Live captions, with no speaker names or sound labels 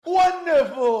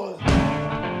beautiful!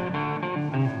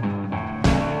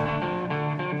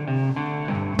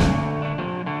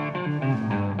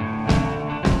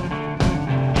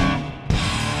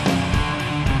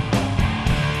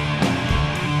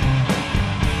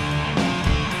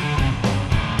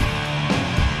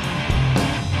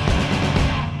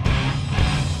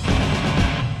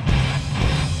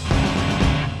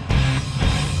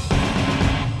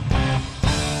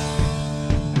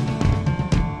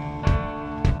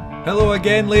 Hello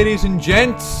again, ladies and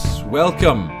gents.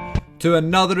 Welcome to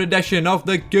another edition of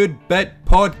the Good Bit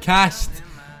Podcast.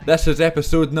 This is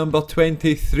episode number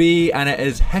 23 and it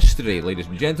is history, ladies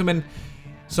and gentlemen.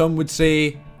 Some would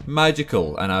say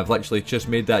magical, and I've literally just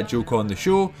made that joke on the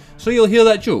show, so you'll hear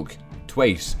that joke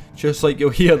twice, just like you'll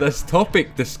hear this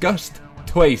topic discussed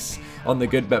twice on the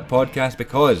Good Bit Podcast,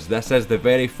 because this is the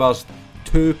very first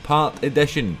two-part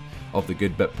edition of the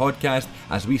Good Bit Podcast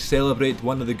as we celebrate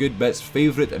one of the Good Bit's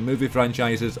favourite movie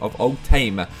franchises of all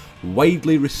time,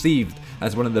 widely received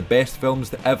as one of the best films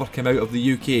to ever come out of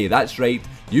the UK. That's right,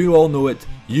 you all know it,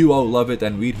 you all love it,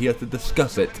 and we're here to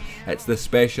discuss it. It's the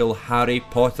special Harry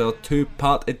Potter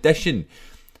two-part edition.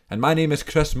 And my name is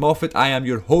Chris Moffat, I am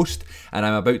your host, and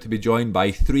I'm about to be joined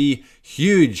by three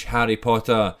huge Harry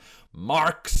Potter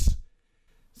marks.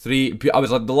 I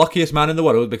was like the luckiest man in the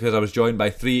world because I was joined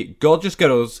by three gorgeous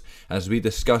girls as we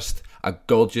discussed a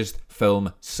gorgeous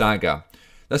film saga.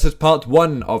 This is part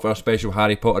one of our special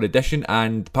Harry Potter edition,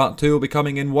 and part two will be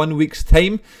coming in 1 week's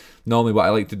time. Normally what I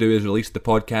like to do is release the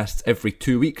podcasts every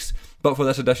 2 weeks, but for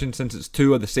this edition, since it's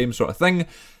two of the same sort of thing,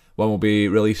 one will be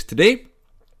released today,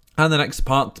 and the next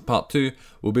part two,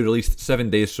 will be released 7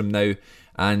 days from now.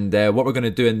 And what we're going to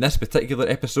do in this particular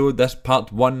episode, this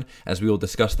part one, is we will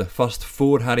discuss the first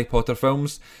 4 Harry Potter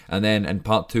films, and then in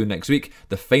part two next week,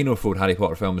 the final 4 Harry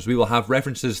Potter films. We will have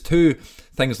references to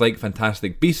things like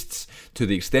Fantastic Beasts, to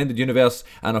the extended universe,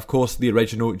 and of course the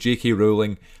original J.K.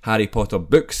 Rowling Harry Potter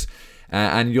books.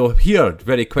 And you'll hear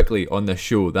very quickly on this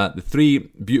show that the three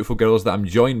beautiful girls that I'm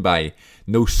joined by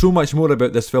know so much more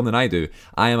about this film than I do.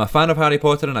 I am a fan of Harry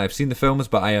Potter and I've seen the films,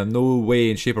 but I am no way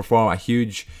in shape or form a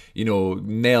huge,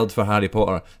 nerd for Harry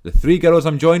Potter. The three girls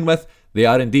I'm joined with, they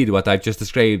are indeed what I've just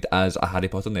described as a Harry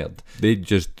Potter nerd. They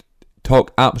just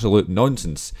talk absolute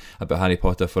nonsense about Harry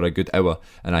Potter for a good hour,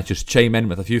 and I just chime in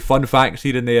with a few fun facts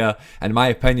here and there, and my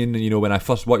opinion, when I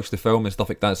first watched the film and stuff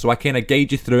like that. So I kind of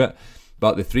guide you through it.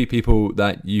 But the three people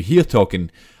that you hear talking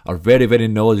are very, very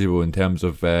knowledgeable in terms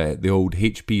of the old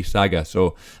HP saga.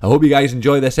 So I hope you guys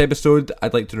enjoy this episode.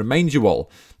 I'd like to remind you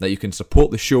all that you can support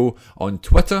the show on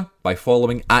Twitter by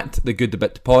following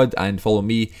 @TheGoodBitPod and follow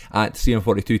me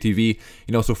 @CM42TV. You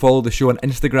can also follow the show on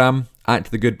Instagram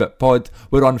 @TheGoodBitPod.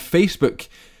 We're on Facebook.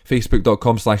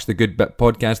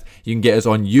 Facebook.com/TheGoodBitPodcast. You can get us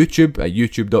on YouTube at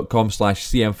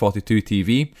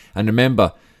YouTube.com/CM42TV. And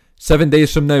remember, 7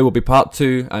 days from now will be part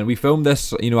two, and we filmed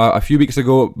this, a few weeks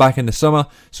ago back in the summer,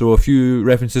 so a few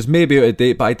references may be out of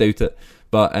date, but I doubt it.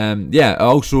 But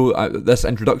also this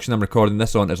introduction I'm recording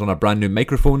this on is on a brand new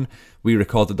microphone. We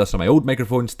recorded this on my old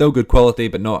microphone, still good quality,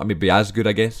 but not maybe as good,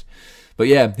 I guess. But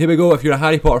yeah, here we go. If you're a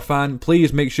Harry Potter fan,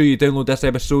 please make sure you download this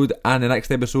episode and the next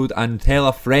episode and tell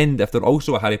a friend if they're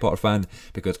also a Harry Potter fan,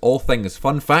 because all things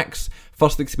fun facts,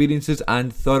 first experiences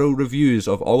and thorough reviews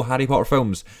of all Harry Potter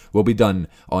films will be done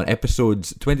on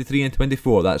episodes 23 and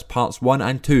 24. That's parts 1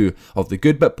 and 2 of the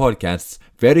Good Bit Podcast's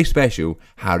very special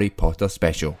Harry Potter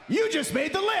special. You just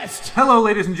made the list! Hello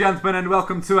ladies and gentlemen, and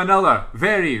welcome to another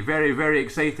very, very, very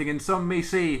exciting, and some may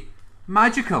say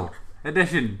magical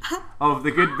edition of the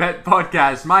Good Bit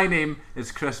Podcast. My name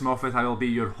is Chris Moffat. I will be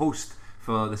your host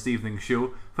for this evening's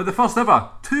show for the first ever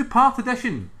two-part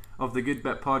edition of the Good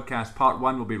Bit Podcast. Part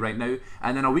 1 will be right now,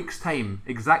 and in a week's time,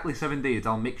 exactly 7 days,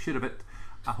 I'll make sure of it,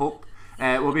 I hope,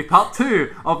 will be part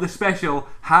 2 of the special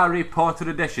Harry Potter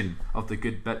edition of the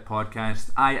Good Bit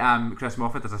Podcast. I am Chris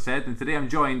Moffat, as I said, and today I'm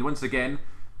joined once again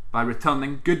by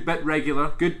returning Good Bit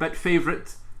regular, Good Bit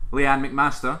favourite, Leanne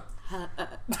McMaster.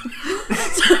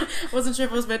 Wasn't sure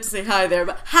if I was meant to say hi there,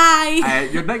 but hi!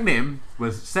 Your nickname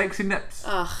was Sexy Nips.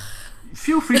 Ugh.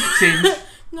 Feel free to change.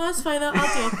 No, it's fine, I'll do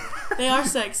it. They are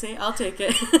sexy, I'll take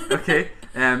it. Okay,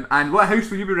 and what house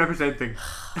will you be representing?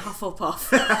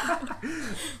 Hufflepuff.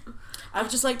 I would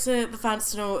just like the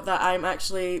fans to know that I'm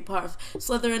actually part of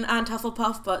Slytherin and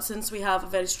Hufflepuff, but since we have a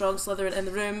very strong Slytherin in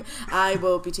the room, I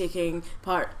will be taking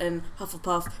part in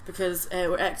Hufflepuff because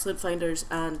we're excellent finders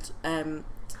and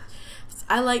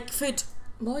I like food.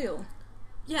 Loyal.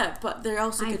 Yeah, but they're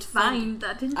also good find fun.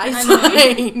 that interesting. I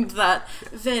find that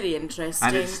very interesting.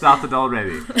 And it started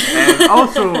already.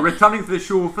 Also, returning to the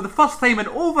show for the first time in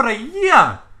over a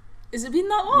year. Has it been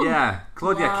that long? Yeah,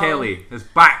 Claudia Wow. Kelly is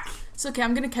back. It's okay,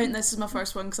 I'm going to count this as my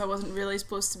first one because I wasn't really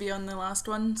supposed to be on the last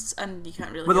ones, and you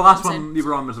can't really. Well, the hear what last I'm saying. one you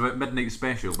were on was about Midnight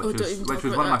Special, Oh, which don't even talk was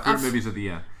about one of my that. favourite movies of the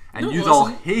year. And No, it you all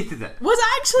wasn't. hated it. Was it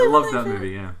actually? I one loved of my that favourite-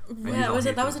 movie, yeah. And Yeah, yous all was it?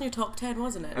 hated That was in your top 10,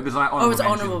 wasn't it? It was like Oh, it was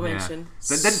honourable mention.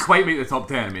 Yeah. It didn't quite make the top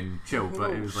 10, I mean, chill, but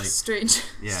it was like... Strange.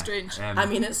 Yeah. Strange. I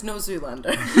mean, it's no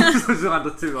Zoolander.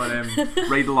 Zoolander 2 on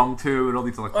Ride Along 2 and all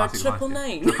these other Or classic Triple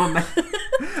Nine. Triple Nine.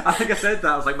 I think I said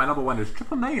that. I was like, my number one is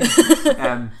Triple Nine.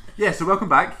 Yeah, so welcome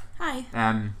back. Hi.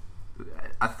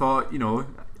 I thought,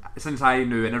 since I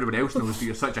knew and everybody else knows that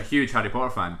you're such a huge Harry Potter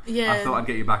fan, Yeah. I thought I'd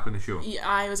get you back on the show. Yeah,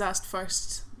 I was asked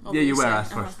first. Yeah, you were obviously.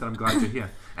 asked first, and I'm glad you're here.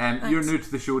 You're new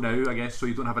to the show now, I guess, so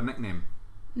you don't have a nickname.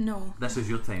 No. This is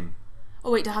your time.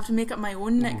 Oh wait, do I have to make up my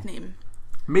own nickname?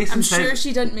 Mason I'm said... sure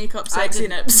she didn't make up Sexy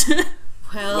didn't. Nips.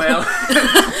 Well,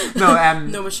 no,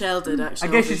 no, Michelle did actually.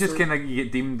 I guess it's just obviously. kind of you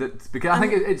get deemed it because I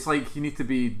think it's like you need to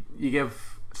be you give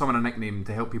someone a nickname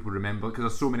to help people remember because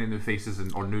there's so many new faces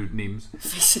or new names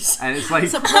Faces. and it's like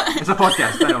it's a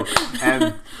podcast I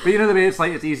know but you know the way it's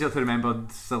like it's easier to remember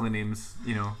silly names,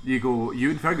 you go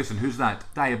Ewan Ferguson, who's that?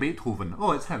 Dia Beethoven,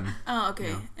 oh it's him. Oh,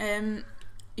 okay.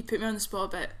 You put me on the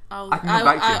spot a bit. I can come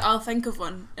back to you. I'll think of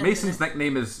one. Mason's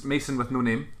nickname is Mason with no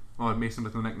name or Mason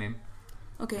with no nickname.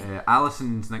 Okay.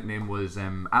 Alison's nickname was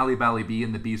Ali Bally B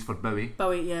and the B's for Bowie.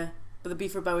 Bowie, yeah. But the B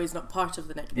for Bowie is not part of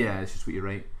the nickname. Yeah, it's just what you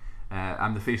write.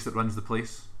 I'm the face that runs the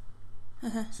place.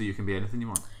 So you can be anything you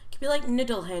want. Could be like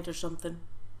Noodlehead or something.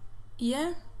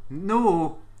 Yeah.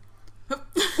 No.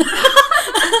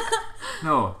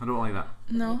 No, I don't like that.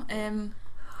 No.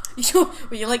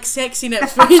 You like Sexy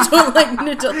Nips, but you don't like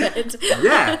Noodlehead.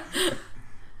 Yeah.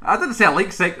 I didn't say I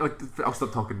like sex. I'll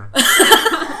stop talking now.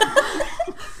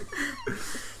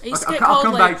 I used to I'll get come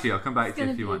called back like to you. I'll come back to you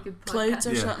if you want. Clouds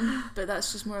or Yeah. something, but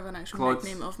that's just more of an actual Clouds.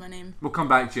 nickname of my name. We'll come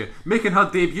back to you. Making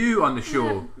her debut on the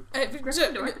show. I'm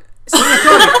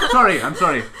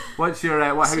sorry. What's your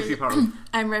how's your part?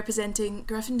 I'm representing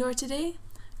Gryffindor today.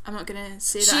 I'm not gonna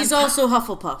say that. She's also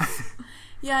Hufflepuff.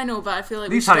 Yeah, I know, but I feel like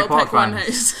These we should Harry all Potter pick one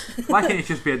fans. house. Why can't it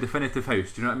just be a definitive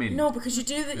house? Do you know what I mean? No, because you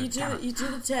do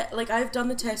the test. Like I've done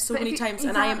the test so But many if you- times,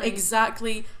 and I am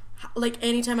exactly. exactly like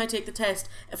anytime I take the test.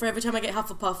 For every time I get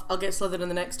Hufflepuff, I'll get Slytherin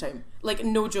the next time. Like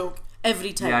no joke,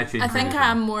 every time. Yeah, I changed. I think everything.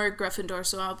 I am more Gryffindor,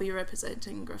 so I'll be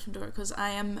representing Gryffindor because I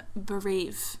am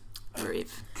brave.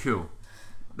 Brave. Cool.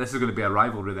 This is going to be a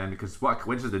rivalry then, because what a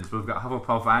coincidence, we've got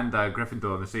Hufflepuff and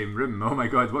Gryffindor in the same room. Oh my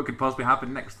god, what could possibly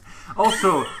happen next?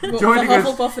 Also, joining a us...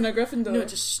 Hufflepuff and a Gryffindor. No,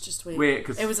 just wait. Wait,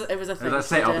 because it was a thing. a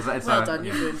setup, Claudia. it's well a- done,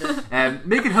 yeah. you ruined it.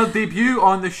 making her debut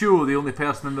on the show, the only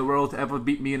person in the world to ever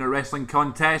beat me in a wrestling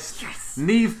contest. Yes.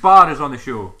 Neve Barr is on the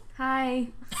show. Hi.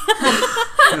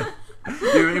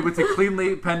 You were able to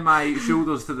cleanly pin my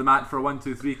shoulders to the mat for a 1,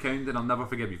 2, 3 count, and I'll never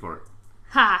forgive you for it.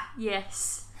 Ha,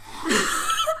 yes.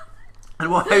 And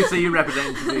what house are you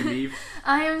representing today, Neve?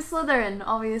 I am Slytherin,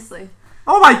 obviously.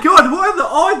 Oh my god, what are the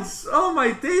odds? Oh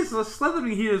my days, there's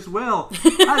Slytherin here as well.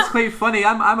 That's quite funny.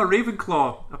 I'm a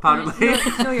Ravenclaw, apparently.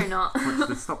 No, you're not.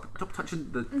 Stop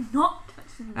touching the... Not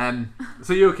touching.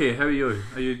 So you okay? How are you?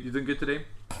 Are you doing good today?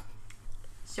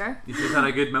 Sure. You just had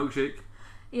a good milkshake?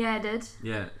 Yeah, I did.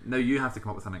 Yeah. Now you have to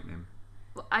come up with a nickname.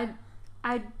 Well,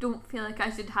 I don't feel like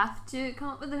I should have to come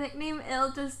up with a nickname.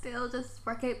 It'll just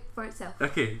work out for itself.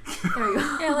 Okay. There we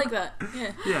go. Yeah, I like that.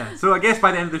 Yeah. Yeah. So I guess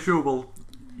by the end of the show,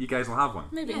 you guys will have one.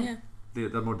 Maybe, yeah.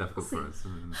 They're more difficult for us.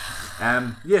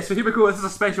 Yeah, so here we go. This is a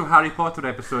special Harry Potter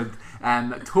episode.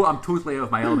 I'm totally out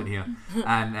of my element here,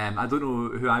 and I don't know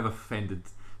who I've offended,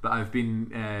 but I've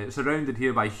been surrounded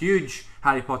here by huge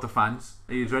Harry Potter fans.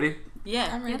 Are you ready? Yeah.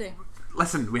 I'm ready.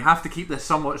 Listen, we have to keep this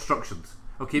somewhat structured,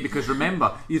 okay? Because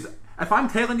remember, if I'm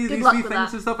telling you Good these luck wee with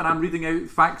things that. and stuff, and I'm reading out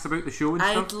facts about the show and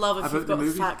I'd stuff love if about you've the got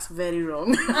movies. facts very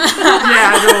wrong. Yeah,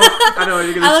 I know.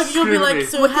 You're I gonna like you'll be scream at like, me.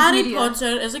 so Harry Wikipedia.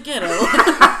 Potter is a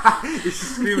girl. You're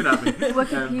screaming at me.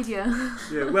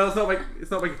 Wikipedia. Yeah, well, it's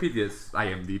not Wikipedia, it's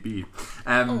IMDb.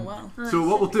 Oh, wow. So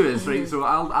what we'll do is, right, so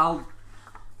I'll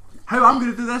how I'm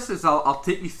going to do this is I'll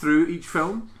take you through each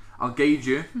film, I'll guide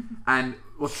you, and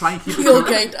we'll try and keep it... You'll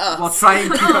guide us. We'll try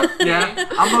and keep it... Yeah,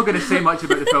 I'm not going to say much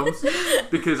about the films,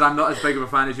 because I'm not as big of a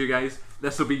fan as you guys.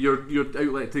 This will be your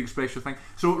outlet to express your thing.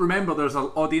 So remember, there's an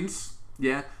audience,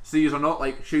 yeah, so you are not,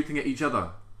 like, shouting at each other.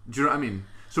 Do you know what I mean?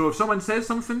 So if someone says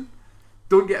something,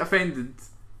 don't get offended,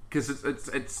 because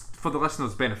it's for the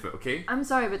listeners' benefit, okay? I'm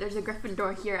sorry, but there's a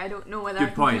Gryffindor here. I don't know whether Good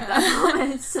I can point. keep that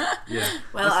promise. Yeah.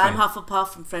 Well, that's I'm fine.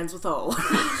 Hufflepuff and friends with all.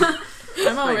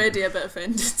 I'm already a bit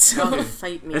offended. So. Oh,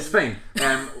 fight me. It's fine.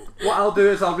 What I'll do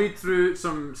is I'll read through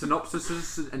some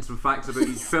synopsises and some facts about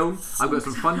each film. I've got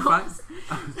some fun facts.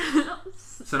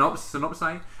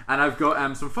 Synopsi. And I've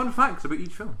got some fun facts about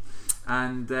each film.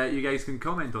 And you guys can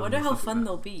comment on I wonder them how and stuff fun like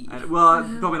they'll be. well,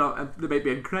 probably not. They might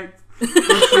be incorrect. We'll see.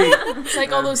 It's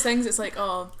like all those things. It's like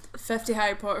 50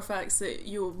 Harry Potter facts that will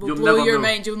You'll blow never your know.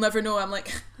 mind. You'll never know. I'm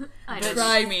like, I know.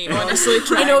 try me, honestly,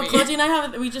 try I know, me. Claudia and I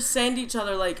have. We just send each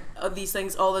other like these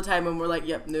things all the time, and we're like,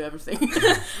 "Yep, knew everything."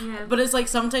 Yeah. But it's like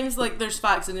sometimes like there's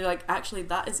facts, and you're like, "Actually,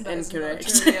 that is That is not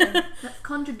incorrect." true, yeah. That's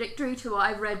contradictory to what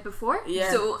I've read before.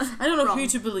 Yeah. So I don't know wrong. who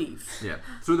to believe. Yeah.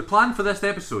 So the plan for this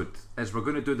episode is we're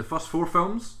going to do the first 4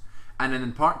 films, and then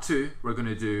in part 2 we're going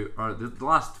to do the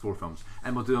last 4 films,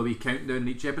 and we'll do a wee countdown in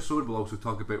each episode. We'll also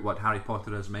talk about what Harry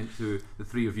Potter has meant to the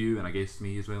 3 of you, and I guess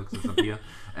me as well because I'm here.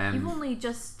 You've only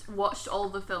just watched all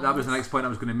the films. That was the next point I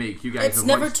was going to make. You guys It's have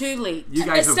never watched, too late. you It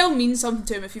guys have, still means something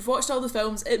to him. If you've watched all the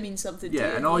films, it means something to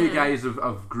yeah, you. and all you Yeah. guys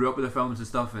have grew up with the films and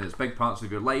stuff, and it's big parts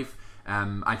of your life.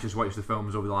 I just watched the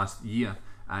films over the last year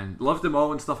and loved them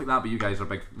all and stuff like that, but you guys are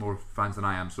more fans than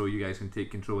I am, so you guys can take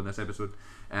control in this episode.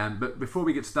 But before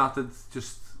we get started,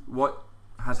 just what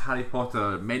has Harry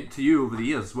Potter meant to you over the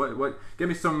years? What give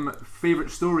me some favourite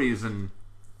stories and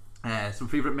some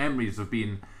favourite memories of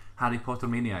being Harry Potter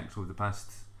maniacs over the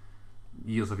past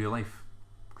years of your life.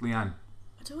 Leanne.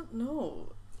 I don't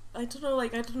know. I don't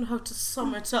know how to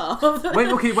sum it up. When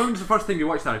was the first time you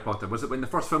watched Harry Potter? Was it when the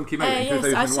first film came out in Yes,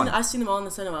 2001? I've seen them all in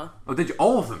the cinema. Oh, did you?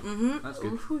 All of them? Mm-hmm. That's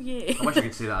good. Oh yeah. I wish I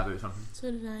could say that about something. So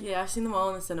did I. Yeah, I've seen them all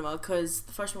in the cinema because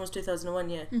the first one was 2001.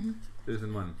 Yeah,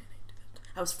 2001.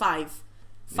 I was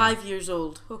 5 years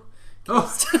old. Oh,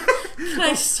 Oh,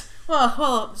 Christ.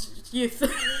 Well, youth.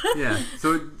 yeah.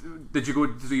 So, did you go?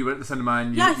 So you were at the cinema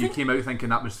and Yeah, I you think- came out thinking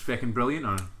that was fucking brilliant,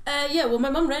 or? Yeah, well, my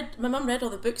mum read all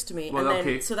the books to me, Well, and then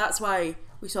okay. so that's why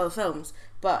we saw the films.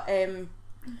 But I don't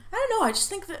know. I just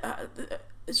think that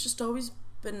it's just always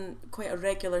been quite a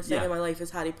regular thing Yeah. in my life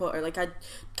is Harry Potter. Like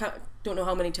don't know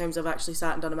how many times I've actually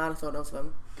sat and done a marathon of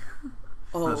them.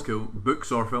 Oh, That's cool.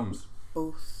 Books or films?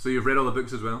 both. So you've read all the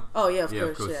books as well? Oh yeah, of Yeah,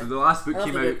 course. of course. Yeah. So the last book I love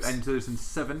came the out books. in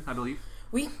 2007, I believe.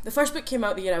 The first book came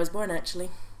out the year I was born, actually.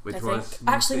 Which I was? think.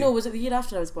 Actually, no. Was it the year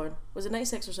after I was born? Was it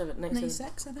 96 or 7?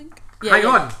 96, I think. Yeah, Hang yeah,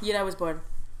 on. Year I was born.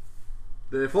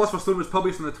 The Philosopher's Stone was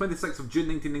published on the 26th of June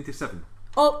 1997.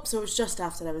 Oh, so it was just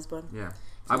after I was born. Yeah.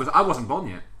 I wasn't born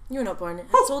yet. You were not born yet.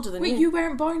 It's older than Wait, you. you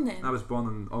weren't born then? I was born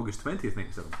on August 20th,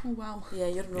 97. Oh wow. Yeah,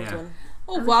 you're an old Yeah. one.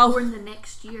 Oh I was wow. born the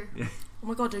next year. Oh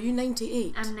my god, are you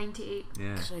 98? I'm 98.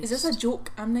 Yeah. Christ. Is this a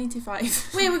joke? I'm 95.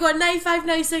 Wait, we got 95,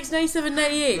 96, 97,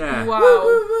 98. Yeah. Wow.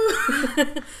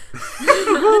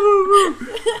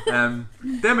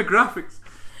 Demographics.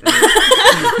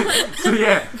 So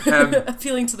yeah.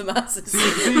 Appealing to the masses.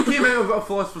 So you came out of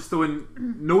Philosopher's Stone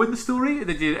knowing the story?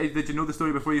 Did you know the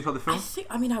story before you saw the film?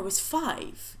 I was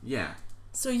 5. Yeah.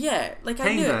 So yeah, like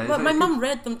I knew Kinda, it. But is my it? mum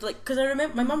read them, like, because I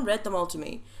remember my mum read them all to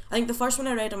me. I think the first one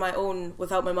I read on my own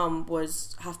without my mum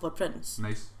was Half-Blood Prince.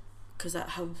 Nice. Because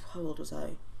how old was I?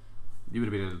 You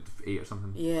would have been 8 or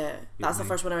something. Yeah, that's the 9.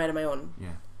 first one I read on my own. Yeah.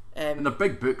 And they're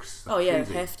big books. They're Oh yeah,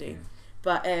 crazy. hefty. Yeah.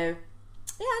 But yeah,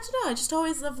 I don't know. I just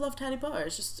always loved Harry Potter.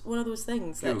 It's just one of those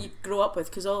things Cool. that you grow up with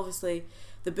because obviously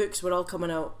the books were all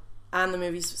coming out and the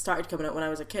movies started coming out when I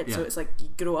was a kid. So Yeah. it's like you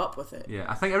grow up with it. Yeah,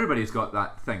 I think everybody's got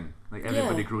that thing. Like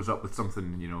everybody Yeah. grows up with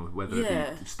something, you know, whether Yeah.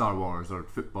 it be Star Wars or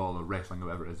football or wrestling or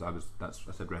whatever it is. I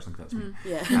said wrestling 'cause that's me.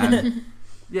 Yeah.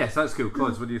 Yes, that's cool.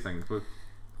 Claude, what do you think?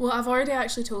 Well, I've already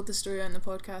actually told the story on the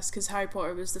podcast because Harry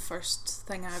Potter was the first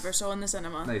thing I ever saw in the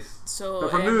cinema. Nice. So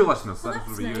But for new listeners, that's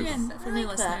that's for you. nice. yeah, for I new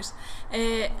like that. listeners.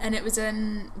 And it was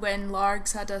in when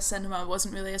Largs had a cinema. It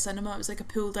wasn't really a cinema. It was like a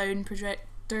pull down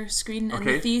projector screen in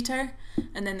Okay. the theatre,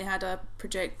 and then they had a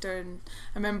projector. And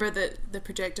I remember that the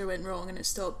projector went wrong and it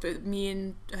stopped. But me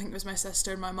and I think it was my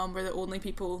sister and my mum were the only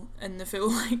people in the full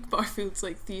like Barfield's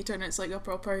like theatre, and it's like a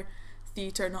proper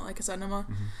theatre, not like a cinema.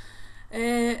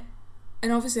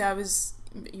 And obviously I was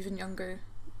even younger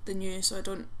than you, so I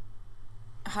don't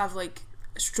have like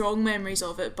strong memories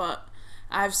of it, but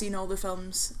I've seen all the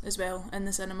films as well in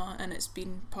the cinema, and it's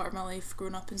been part of my life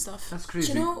growing up and stuff. That's Do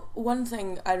crazy. you know one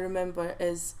thing I remember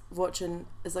is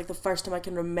like the first time I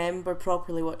can remember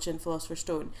properly watching Philosopher's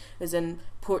Stone was in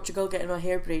Portugal getting my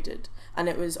hair braided, and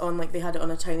it was on like they had it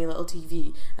on a tiny little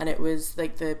TV, and it was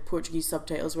like the Portuguese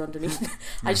subtitles were underneath.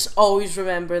 I just always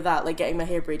remember that, like getting my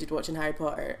hair braided watching Harry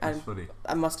Potter, That's and funny.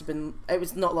 I must have been. It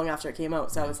was not long after it came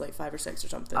out, so I was like 5 or 6 or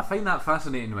something. I find that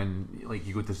fascinating when like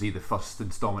you go to see the first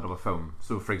instalment of a film.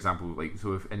 So, for example, if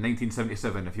in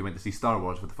 1977, if you went to see Star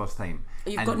Wars for the first time,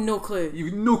 You've and got no clue.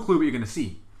 you've no clue what you're going to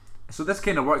see. So this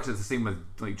kind of works. It's the same with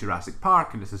like Jurassic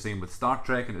Park, and it's the same with Star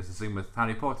Trek, and it's the same with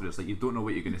Harry Potter. It's like you don't know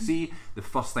what you're going to see. The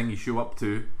first thing you show up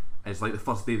to is like the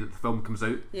first day that the film comes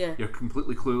out. Yeah. You're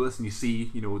completely clueless, and you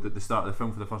see, the start of the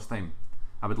film for the first time.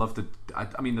 I would love to.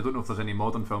 I mean, I don't know if there's any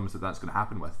modern films that's going to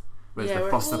happen with. But it's the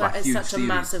first of a it's huge such series, a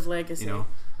massive legacy.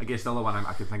 I guess the other one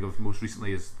I could think of most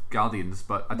recently is Guardians,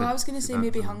 but I was going to say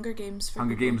maybe Hunger Games.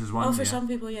 Hunger Games is one. Oh, for some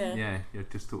people, yeah. Yeah, you're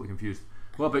just totally confused.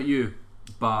 What about you,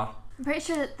 Bar? I'm pretty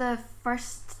sure that the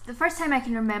first time I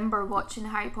can remember watching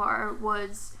Harry Potter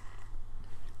was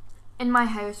in my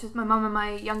house with my mum and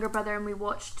my younger brother, and we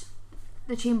watched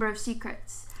The Chamber of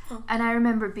Secrets. Oh. And I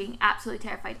remember being absolutely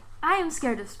terrified. I am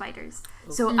scared of spiders.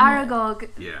 So Aragog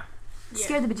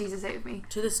scared the bejesus out of me.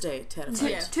 To this day,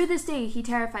 terrified. To this day, he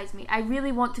terrifies me. I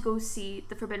really want to go see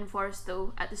The Forbidden Forest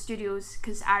though at the studios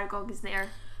because Aragog is there.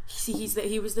 See,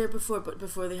 he was there before, but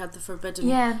before they had the Forbidden.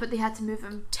 Yeah, but they had to move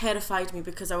him. Terrified me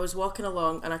because I was walking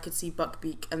along and I could see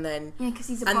Buckbeak, and then because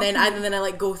he's a and then I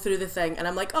like go through the thing and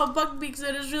I'm like, oh, Buckbeak's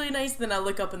there, it's really nice. And then I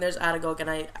look up and there's Aragog, and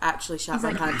I actually shat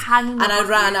my pants and I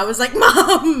ran. I was like,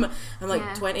 Mom, I'm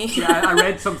like 20. Yeah, I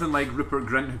read something like Rupert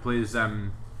Grint, who plays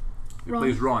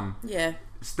Ron. Yeah,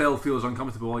 still feels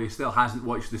uncomfortable. He still hasn't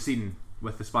watched the scene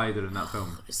with the spider in that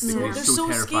film. They're so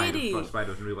terrified scary. of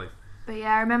spiders in real life. But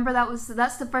yeah, I remember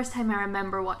that's the first time I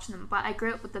remember watching them. But I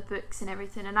grew up with the books and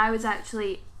everything, and I was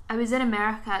in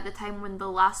America at the time when the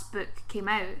last book came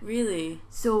out. Really?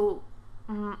 So,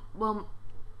 well,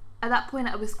 at that point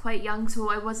I was quite young, so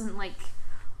I wasn't like,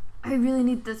 I really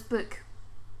need this book.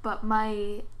 But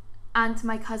my aunt and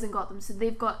my cousin got them, so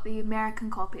they've got the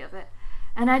American copy of it.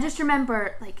 And I just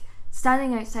remember like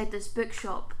standing outside this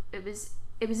bookshop. It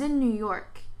was in New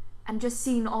York, and just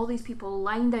seeing all these people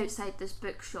lined outside this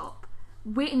bookshop,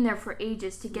 waiting there for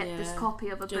ages to get this copy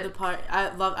of a book.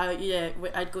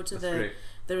 I'd go to the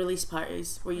release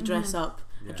parties where you dress up.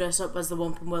 Yeah. I dress up as the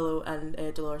Whomping Willow and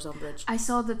Dolores Umbridge. I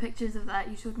saw the pictures of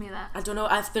that. You showed me that. I don't know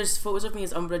if there's photos of me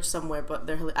as Umbridge somewhere, but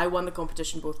I won the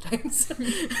competition both times.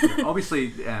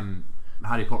 Obviously,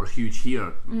 Harry Potter's huge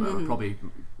here, probably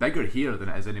bigger here than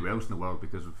it is anywhere else in the world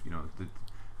because of the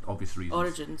obvious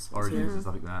reasons, origins and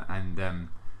stuff like that. And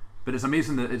but it's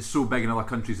amazing that it's so big in other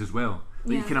countries as well.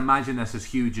 Like you can imagine this is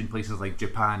huge in places like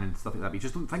Japan and stuff like that, but you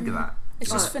just don't think of that. It's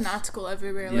just fanatical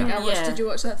everywhere. Yeah. Like did you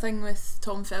watch that thing with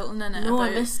Tom Felton in it? No, about,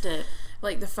 I missed it.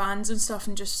 Like the fans and stuff,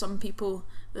 and just some people,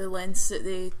 the lengths that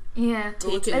they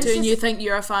take it It's to, and you think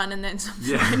you're a fan, and then some.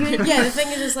 The thing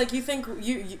is like you think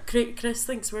Chris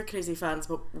thinks we're crazy fans,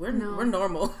 but we're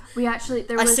normal. We actually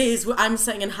I'm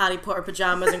sitting in Harry Potter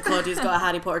pajamas and Claudia's got a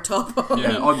Harry Potter top on.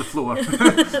 Yeah, on the floor.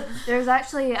 There's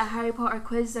actually a Harry Potter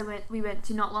quiz we went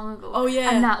to not long ago. Oh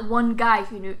yeah. And that one guy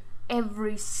who knew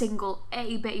every single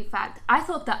itty bitty fact. I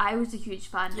thought that I was a huge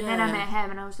fan, and then I met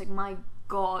him, and I was like, my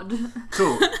God.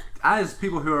 So, as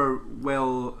people who are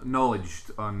well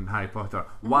knowledged on Harry Potter,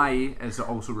 why is it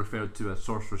also referred to as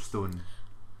Sorcerer's Stone?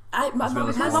 My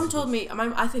mum told me.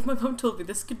 I think my mum told me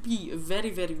this could be very,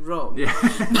 very wrong. Yeah.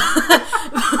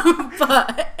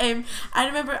 But I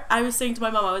remember I was saying to my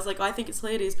mum, I was like, I think it's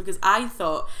hilarious because I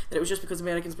thought that it was just because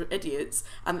Americans were idiots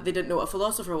and that they didn't know what a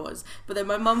philosopher was. But then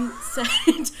my mum said,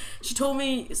 she told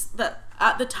me that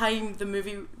at the time the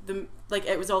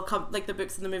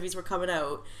books and the movies were coming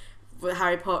out with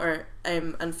Harry Potter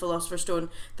and Philosopher's Stone,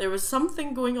 there was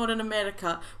something going on in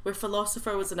America where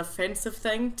philosopher was an offensive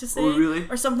thing to say. Oh, really?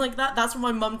 Or something like that. That's what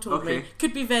my mum told me.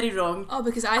 Could be very wrong. Oh,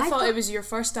 because I thought it was your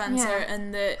first answer,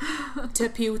 and that to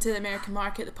appeal to the American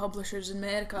market, the publishers in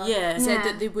America said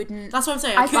that they wouldn't. That's what I'm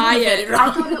saying. I could be very wrong.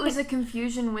 I thought it was a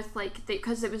confusion with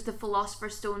because it was the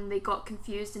Philosopher's Stone, they got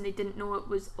confused and they didn't know it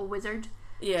was a wizard.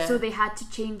 Yeah. So they had to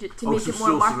change it to make it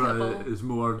more marketable. Is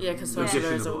more because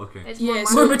magicianable. It's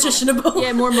more magicianable.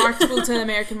 Yeah, more marketable to the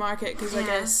American market because I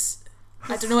guess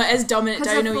I don't know. It is dumbing it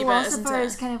down a wee bit, isn't it? Philosopher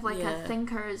is kind of like a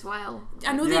thinker as well.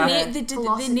 I know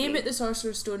they name it the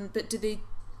Sorcerer's Stone, but do they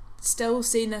still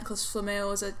say Nicholas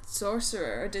Flamel as a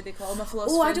sorcerer, or do they call him a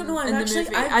philosopher? Oh, I don't know. I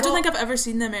don't think I've ever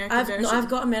seen the American version. I've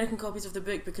got American copies of the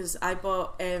book because I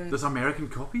bought. There's American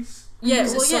copies. Yeah,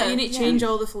 you need to change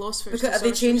all the philosophers because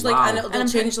they change they'll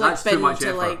change bin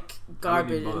to like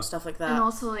garbage and stuff like that. And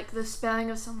also like the spelling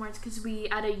of some words because we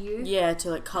add a U. Yeah, to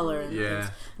like colour and things.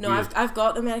 No, I've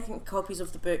got American copies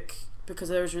of the book because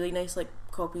there was really nice like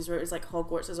copies where it was like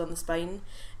Hogwarts is on the spine,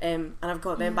 and I've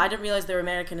got them. But I didn't realise they were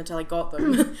American until I got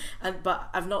them, but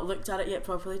I've not looked at it yet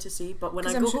properly to see. But when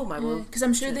I go home, I will. Because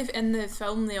I'm sure in the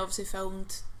film they obviously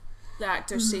filmed the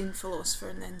actors saying philosopher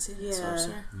and then saying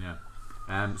sorcerer. Yeah.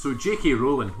 So J.K.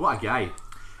 Rowling, what a guy.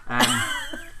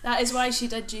 That is why she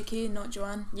did J.K. and not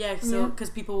Joanne. Yeah, so because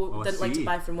people didn't like to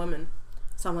buy from women.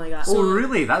 something like that. Oh,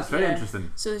 really? That's very Yeah.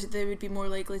 interesting. So they would be more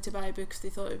likely to buy a book if they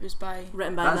thought it was by.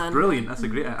 Written by a That's man. brilliant. That's a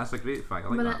great fact. I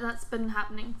like but that. that's been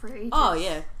happening for ages. Oh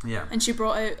yeah, Yeah. And she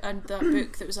brought out that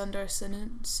book that was under a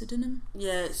pseudonym.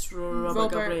 yeah. It's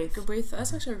Robert Galbraith. Galbraith.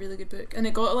 That's actually a really good book, and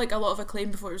it got like a lot of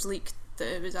acclaim before it was leaked that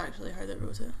it was actually her that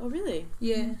wrote it. Oh really?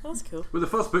 Yeah. That's cool. Well, the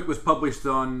first book was published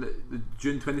on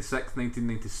June 26th,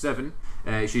 1997.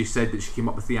 She said that she came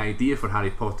up with the idea for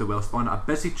Harry Potter whilst on a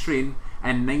busy train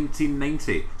in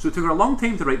 1990. So it took her a long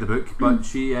time to write the book, but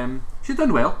she's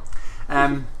done well.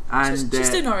 And She's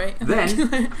doing alright.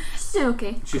 then Still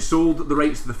okay. she sold the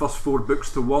rights to the first 4 books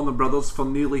to Warner Brothers for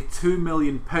nearly £2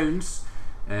 million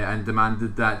and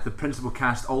demanded that the principal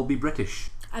cast all be British.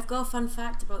 I've got a fun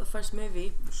fact about the first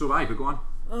movie. So but go on.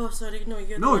 Oh, sorry, no,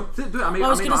 you're No, the one. do it. I mean,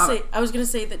 Well, I I was gonna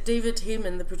say that David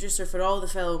Heyman, the producer for all the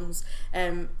films,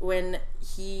 when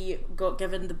he got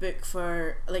given the book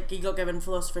for, like, he got given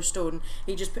Philosopher's Stone,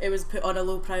 it was put on a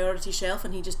low priority shelf,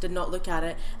 and he just did not look at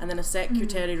it. And then a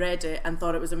secretary read it and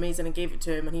thought it was amazing and gave it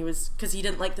to him. And because he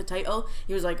didn't like the title,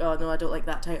 he was like, "Oh no, I don't like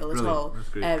that title at Brilliant. all." That's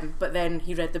great. But then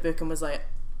he read the book and was like,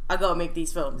 "I gotta make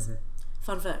these films."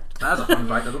 Fun fact. That's a fun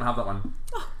fact. I don't have that one.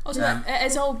 Also, it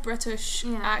is all British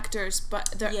Yeah. actors,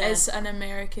 but there is Yeah. an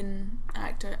American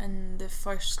actor in the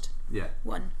first Yeah.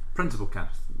 one. Principal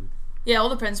cast. Yeah, all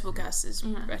the principal cast is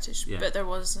British, Yeah. but there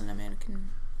was an American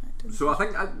actor. So I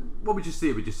think, what would you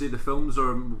say? Would you say the films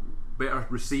are better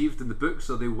received than the books?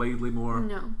 Are they widely more?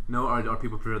 No. Or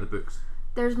people prefer the books?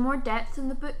 There's more depth in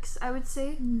the books, I would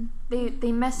say.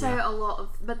 They miss out a lot of,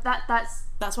 but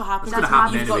that's what happens. It's gonna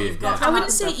happen anyway, You've got yeah. I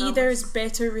wouldn't to say have the either is films.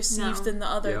 better received No. than the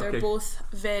other. Yeah, okay. They're both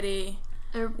very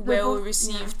they're well both-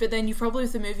 received, yeah. but then you probably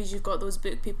with the movies you've got those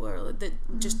book people that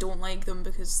just don't like them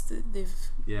because they've.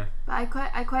 Yeah. But I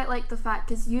quite like the fact,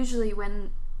 because usually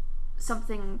when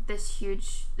something this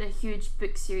huge, a huge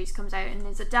book series comes out and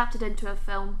is adapted into a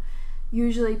film,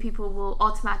 usually people will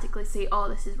automatically say, "Oh,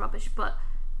 this is rubbish." But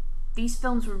these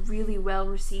films were really well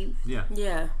received. Yeah.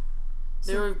 Yeah,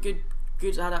 they were good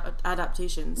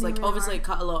adaptations. They Like really obviously are. it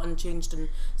cut a lot and changed and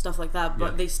stuff like that,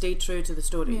 but Yeah. they stayed true to the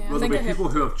story. Yeah. Well, I there'll think be I have- people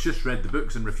who have just read the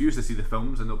books and refuse to see the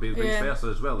films, and there'll be vice Yeah. versa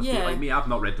as well. It's Yeah. like me, I've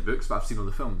not read the books, but I've seen all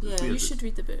the films. It's Yeah, weird. You should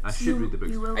read the books. I should read the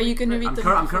books. Are you going to read them?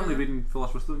 I'm before- currently reading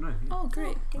Philosopher's Stone now. Yeah. Oh,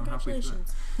 great! I'm halfway through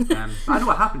Congratulations. But I know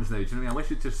what happens now. Do you know what I mean? Unless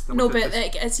you just No, but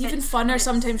like, it's even funner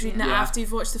sometimes reading it Yeah. after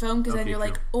you've watched the film because then Okay, you're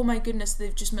like, cool. oh my goodness,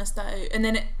 they've just missed that out, and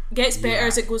then it gets better Yeah.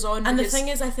 as it goes on. And the because- thing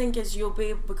is, I think is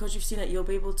because you've seen it, you'll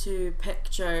be able to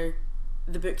picture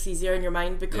the books easier in your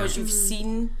mind because Yeah. you've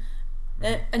seen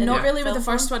it. and in not the really with the film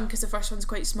first form. one because the first one's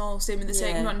quite small, same with the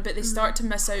second Yeah. one, but they start to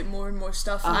miss out more and more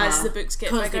stuff Uh-huh. as the books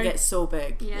get because bigger. they get so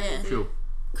big. Yeah. Yeah. they do. Cool.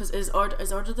 Because is Order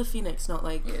of the Phoenix not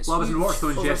like Yeah, it's Well, I was in huge.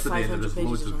 Waterstones Over yesterday, and there was 500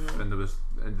 loads pages or of, something.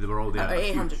 and they were all there. or It was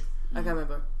 800? huge. I can't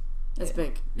remember. It's Yeah.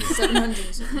 big. 700.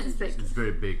 It's big. It's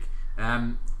very big.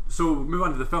 So move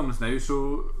on to the films now.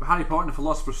 So Harry Potter and the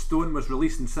Philosopher's Stone was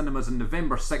released in cinemas on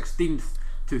November 16th,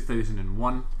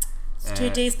 2001. It's 2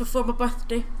 days before my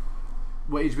birthday.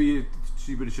 What age were you?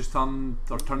 She would have just turned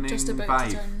or turning Just about 5.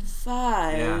 to turn.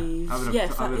 5. Yeah, I would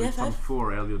have, I would have turned 5.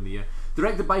 4 earlier in the year.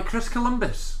 Directed by Chris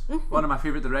Columbus, one of my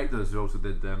favourite directors who also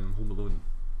did Home Alone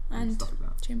and And stuff like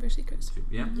that. Chamber of Secrets.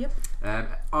 Yeah. Yep.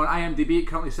 On IMDb, it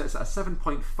currently sits at a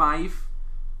 7.5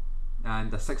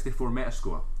 and a 64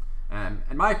 Metascore.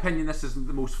 In my opinion, this is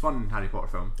the most fun Harry Potter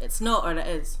film. It's not, or it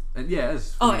is. And yeah, it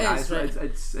is. Oh, I mean, it is, right.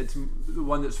 It's the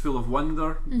one that's full of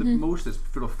wonder the most. It's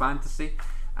full of fantasy,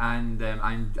 and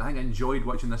I think I enjoyed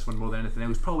watching this one more than anything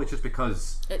else. Probably just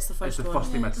because It's the first it's the one.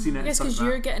 first time I'd seen it. I and guess stuff because like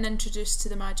you're that. getting introduced to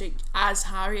the magic as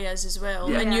Harry is as well,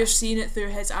 Yeah. and Yeah. you're seeing it through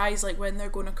his eyes, like when they're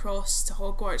going across to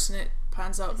Hogwarts and it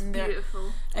pans up It's and they're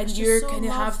beautiful. and It's just you're so kind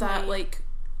of have that lovely. like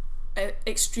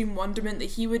extreme wonderment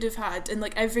that he would have had, and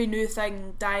like every new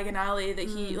thing, Diagon Alley, that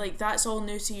he like that's all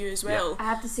new to you as well. I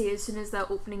have to say, as soon as that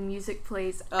opening music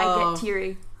plays, I Oh. get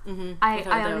teary. Mm-hmm. I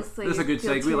honestly. That's a good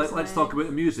feel segue. tears Let's in let's my talk eyes. about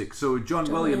the music. So John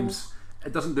Williams,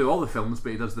 it doesn't do all the films,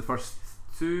 but he does the first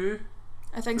 2.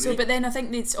 I think so, but then I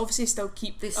think they'd obviously still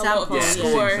keep They a lot of sample, the yeah.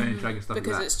 score soundtrack and stuff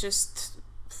because like that. it's just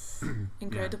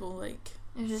incredible. Like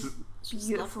It's just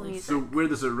beautiful lovely. music. So where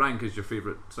does it rank as your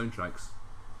favourite soundtracks?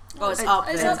 Oh, it's It's- up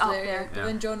it's there. up up there, there. but Yeah.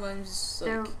 then John Williams is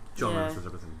They're- like John Yeah. Williams does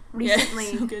everything.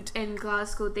 Recently so good. in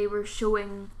Glasgow, they were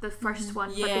showing the first one,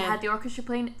 but they Yeah. had the orchestra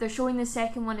playing. They're showing the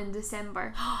second one in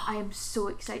December. I am so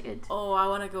excited. Oh, I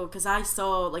want to go because I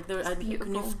saw like I knew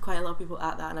beautiful. quite a lot of people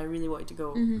at that, and I really wanted to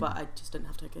go, but I just didn't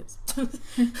have tickets.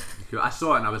 I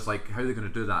saw it and I was like, how are they going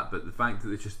to do that? But the fact that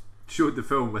they just showed the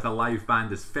film with a live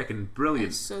band is fucking brilliant.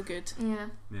 It's so good. Yeah.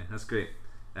 Yeah, that's great.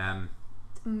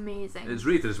 amazing. It's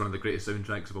rated as one of the greatest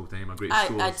soundtracks of all time, or greatest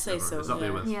scores I'd say ever. so, It's up there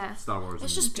yeah. with Yeah. Star Wars. It's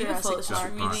and just beautiful. It's just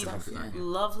Jurassic really Park stuff, yeah.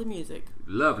 lovely music.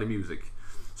 lovely music.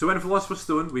 So in Philosopher's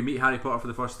Stone, we meet Harry Potter for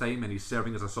the first time, and he's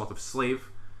serving as a sort of slave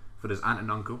for his aunt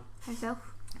and uncle. Herself.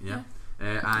 Yeah.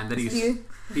 And then You.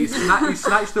 he's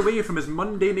snatched away from his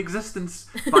mundane existence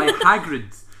by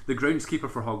Hagrid, the groundskeeper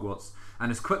for Hogwarts,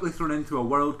 and is quickly thrown into a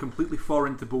world completely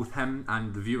foreign to both him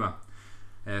and the viewer.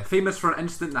 Famous for an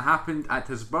incident that happened at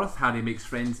his birth, Harry makes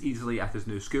friends easily at his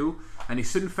new school, and he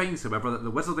soon finds, however, that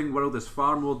the wizarding world is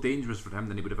far more dangerous for him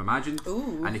than he would have imagined.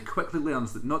 Ooh. And he quickly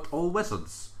learns that not all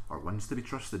wizards are ones to be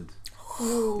trusted.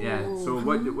 Ooh. Yeah. So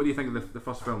what do you think of the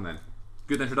first film then?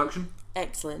 Good introduction?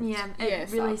 Excellent. Yeah, it Yeah,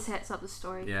 really fab. sets up the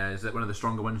story. Yeah. Is it one of the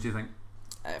stronger ones, do you think?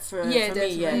 For Yeah, me,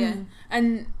 definitely. yeah. Yeah.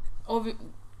 And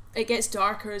it gets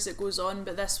darker as it goes on,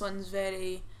 but this one's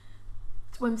very.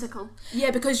 It's whimsical.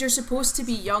 Yeah, because you're supposed to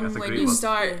be young That's a when great you one.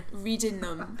 start reading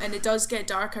them, and it does get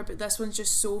darker, but this one's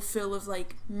just so full of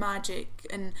like magic,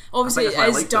 and obviously that's why I it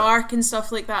is liked it. dark and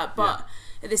stuff like that, but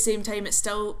at the same time it's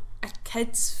still a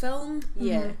kids film,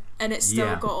 Yeah. and it's still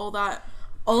Yeah. got all that.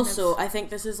 Also, I think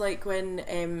this is like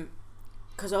when,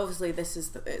 because obviously it's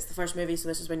the first movie, so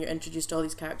this is when you're introduced to all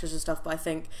these characters and stuff. But I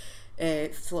think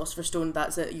Philosopher's Stone,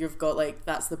 that's it. You've got like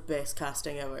that's the best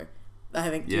casting ever. I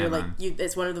think Yeah, you're like man.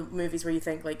 it's one of the movies where you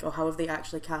think like, oh, how have they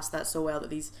actually cast that so well that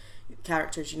these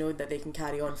characters, you know, that they can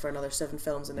carry on for another 7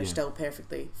 films and they're Yeah. still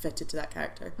perfectly fitted to that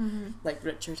character, like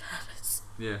Richard Harris.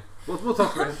 Yeah. We'll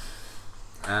talk about it.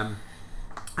 I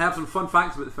have some fun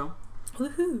facts about the film.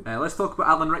 Woohoo! Let's talk about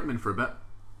Alan Rickman for a bit.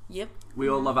 Yep. We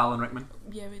all love Alan Rickman,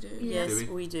 Yeah, we do. Yeah. Yes,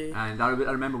 Do we do. and I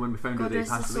remember when we found out God that he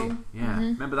rest passed his away. soul. Yeah,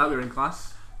 remember that we were in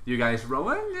class. You guys were all,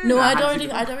 No, I I'd had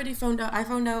already to- found out. I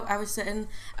found out I was sitting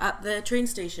at the train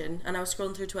station and I was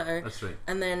scrolling through Twitter. That's right.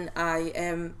 And then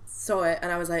I saw it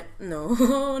and I was like, no,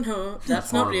 no,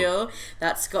 that's not Horrible. real.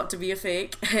 That's got to be a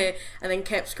fake. And then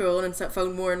kept scrolling and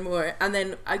found more and more. And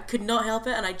then I could not help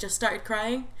it and I just started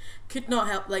crying. Could not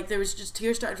help. Like there was just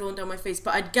tears started rolling down my face.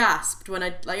 But I'd gasped when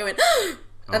I went.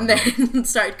 And no. then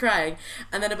started crying.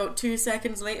 And then about 2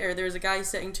 seconds later, there was a guy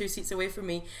sitting 2 seats away from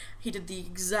me. He did the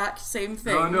exact same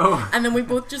thing. Oh, no. And then we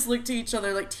both just looked at each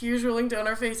other, like tears rolling down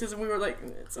our faces, and we were like,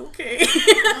 it's okay.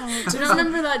 Do you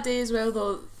remember that day as well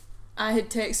though? I had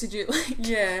texted you like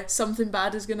Yeah. something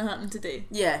bad is gonna happen today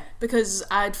Yeah. because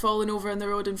I'd fallen over on the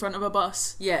road in front of a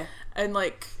bus, Yeah. and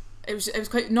like it was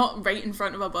quite not right in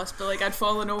front of a bus, but like I'd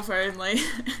fallen over and like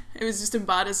it was just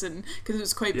embarrassing because it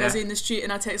was quite Yeah. busy in the street,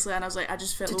 and I texted Leanne, I was like, I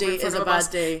just fell over Today in front is of a bus.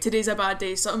 bad day. Today's a bad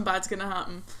day, something bad's gonna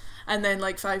happen. And then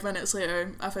like 5 minutes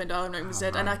later I found Alan Rickman was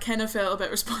dead, and I kind of felt a bit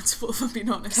responsible, if I'm being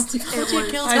honest. How do you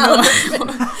kill I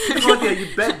know. Claudia, you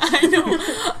bitch. I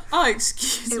know. Oh,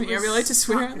 excuse It me, are we was allowed to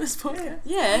swear on this podcast?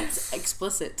 Yeah, it's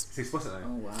explicit. It's explicit now.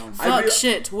 Oh wow. Fuck,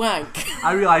 shit, wank.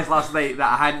 I realised last night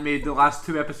that I hadn't made the last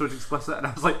 2 episodes explicit, and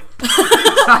I was like,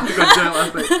 I'm going to do it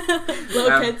last night.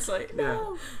 Little kids like,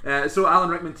 no. Yeah. So Alan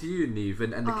Rickman, to you, Neve,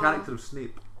 and the Oh. character of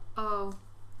Snape. Oh,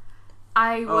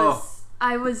 I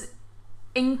was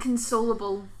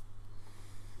inconsolable.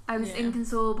 I was Yeah.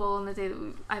 inconsolable on the day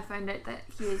that I found out that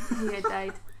he had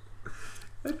died.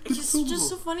 It's just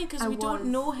so funny because I we don't was.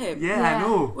 know him. Yeah, I Yeah.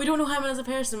 know. We don't know him as a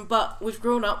person, but we've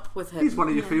grown up with him. He's one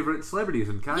of your Yeah. favourite celebrities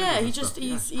and characters. Yeah, he and just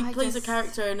stuff, he I plays a just-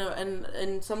 character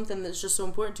in something that's just so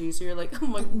important to you. So you're like, oh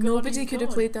my god, Nobody he's could have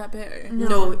gone. played that better.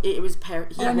 No, it was he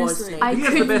was Honestly. Snape. Yeah. He is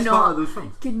the could best part not- of those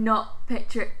films. Could not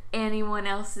picture anyone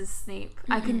else's Snape.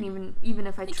 I couldn't even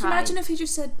if I Can you tried. imagine if he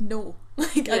just said no?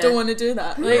 Like, I Yeah. don't want to do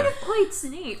that. Who Like, would have played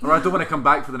Snape? Or I don't want to come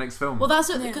back for the next film. Well, that's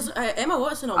it Yeah. because Emma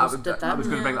Watson I almost was, did I that. was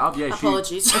going to bring that up. Yeah,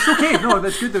 Apologies. It's okay. No,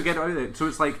 that's good. They'll get it out of it. So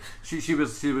it's like she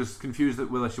was confused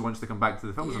that whether she wants to come back to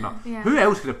the films or not. Yeah. Who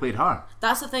else could have played her?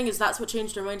 That's the thing is that's what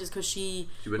changed her mind is because she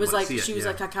wouldn't was want like to see it, she was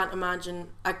yeah. like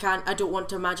I don't want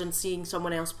to imagine seeing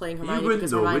someone else playing Hermione wouldn't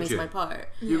because though, would Hermione's you? my part.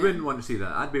 You Yeah. wouldn't want to see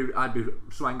that. I'd be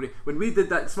so angry when we did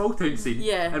that small town scene.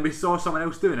 Yeah. And we saw someone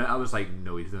else doing it. I was like,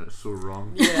 no, he's doing it so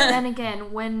wrong. Yeah. Then again,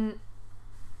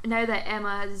 now that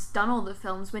Emma has done all the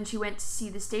films, when she went to see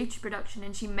the stage production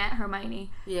and she met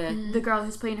Hermione, Yeah. the girl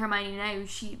who's playing Hermione now,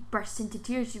 she burst into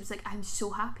tears. She was like, I'm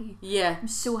so happy. Yeah. I'm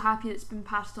so happy that it's been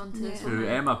passed on to this Yeah. To woman.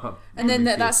 Emma. and then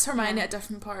Emma that's Hermione Yeah. at a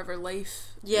different part of her life.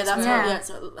 Yeah, as that's well. what, Yeah. yeah,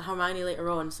 it's Hermione later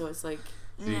on, so it's like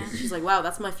Yeah. she's like, wow,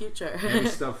 that's my future. Heavy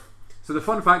stuff. So the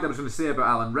fun fact I was going to say about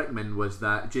Alan Rickman was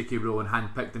that J.K. Rowling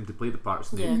handpicked him to play the part of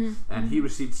Snape, Yeah. and he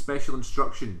received special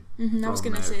instruction. I was from,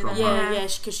 going to say from that. her, Yeah, Yeah. yeah,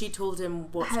 because she told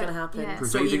him what's How- going to happen, yeah. so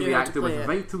he providing knew the how to actor play with it.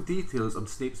 vital details on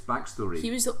Snape's backstory. He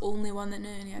was the only one that knew,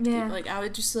 and he had to Yeah. keep, like, I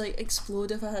would just like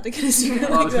explode if I had to get a secret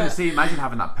Well, I like was going to that. say, imagine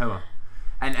having that power.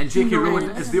 And J.K. No. Rowling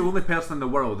is the only person in the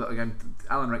world, again,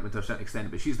 Alan Rickman to a certain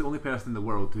extent, but she's the only person in the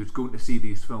world who's going to see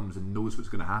these films and knows what's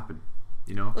going to happen.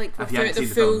 You know, Like If you throughout hadn't the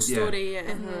seen full films, yeah. story,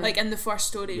 yeah. Like in the first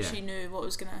story, Yeah. she knew what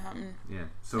was going to happen. Yeah.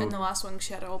 So In the last one,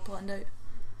 she had it all planned out.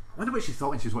 I wonder what she thought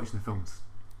when she was watching the films.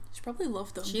 She probably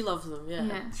loved them. She loves them. Yeah.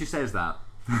 Yeah. She says that.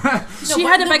 She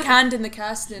had a big hand in the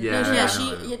casting. Yeah. Yeah,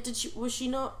 I know. did she? Was she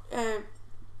not?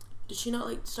 Did she not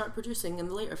like start producing in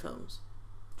the later films?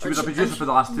 She was a producer for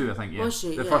the last two, I think. Yeah. Was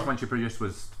she? The Yeah. first one she produced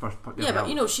was the first. Yeah, but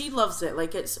you know she loves it.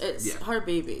 Like it's Yeah. her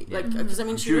baby. Yeah. Like because I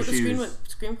mean I'm she sure wrote the she's-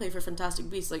 screenplay for Fantastic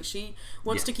Beasts. Like she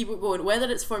wants Yeah. to keep it going, whether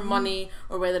it's for money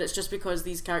or whether it's just because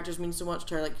these characters mean so much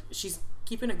to her. Like she's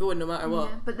keeping it going no matter what.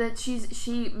 Yeah, but that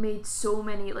she made so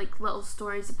many like little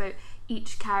stories about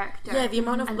each character. Yeah, the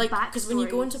amount of and like because when you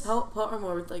go into backstories.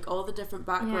 Pottermore with like all the different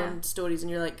background Yeah. stories,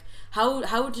 and you're like, how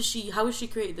has she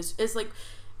created this? It's like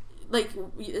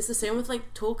it's the same with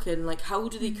like Tolkien. Like how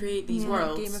do they create these Yeah,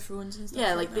 worlds? Game of Thrones and stuff.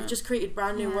 Yeah, like they've that. just created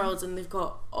brand new Yeah. worlds, and they've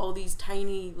got all these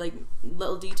tiny like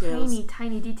little details.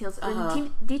 tiny details Uh-huh.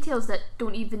 and details that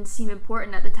don't even seem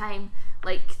important at the time,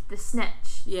 like the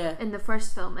snitch Yeah, in the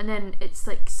first film, and then it's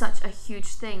like such a huge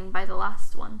thing by the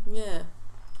last one. yeah.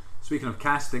 Speaking of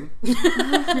casting,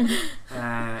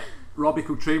 Robbie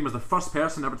Coltrane was the first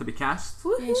person ever to be cast.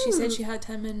 Yeah, she said she had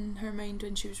him in her mind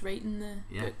when she was writing the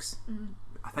Yeah. books.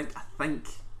 I think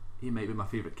he might be my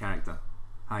favourite character,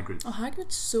 Hagrid. Oh,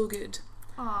 Hagrid's so good.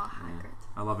 Oh, Hagrid.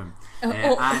 I love him.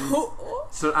 Oh.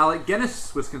 Sir Alec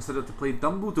Guinness was considered to play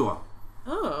Dumbledore,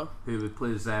 Oh, who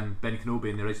plays Ben Kenobi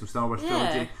in the original Star Wars Yeah.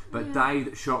 trilogy, but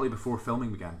died shortly before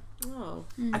filming began. oh.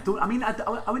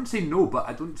 I wouldn't say no, but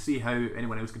I don't see how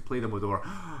anyone else could play Dumbledore.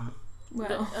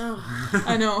 Well, Oh.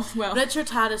 I know. Well, Richard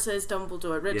Harris is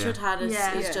Dumbledore. Richard Harris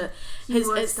Yeah. is Yeah. just He was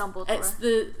it's, Dumbledore. It's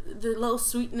the little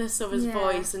sweetness of his Yeah.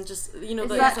 voice and just It's that that it's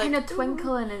like kind of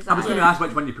twinkle in his I was eye. going to ask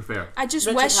which one you prefer. I just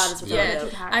Richard wish. Harris without Yeah, a doubt.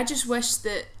 Richard Harris. I just wish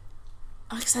that.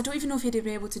 Because I don't even know if he'd have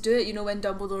been able to do it. You know, when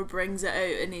Dumbledore brings it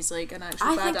out and he's like an actual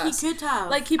I badass. think he could have.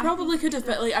 Like he I probably think could he have,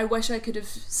 but like I wish I could have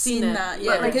seen it. that.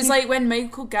 Yeah. Yeah, Like, because he- like when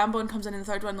Michael Gambon comes in the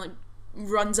third one, like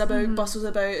runs about, bustles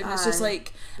about, and it's just Aye.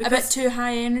 like a bit Because- too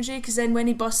high energy. Because then when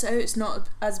he busts out, it's not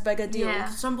as big a deal. Yeah.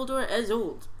 Dumbledore is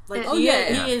old. Like Oh, he,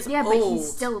 yeah. he is Yeah, but old.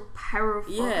 he's still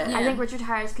powerful. Yeah. I think Richard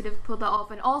Harris could have pulled that off.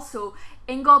 And also,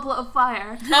 in Goblet of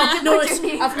Fire, no, What's it's,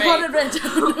 your name? I've got it written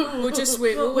down. We'll just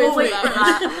wait. We'll we'll wait for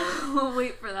that. we'll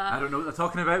wait for I that. don't know what they're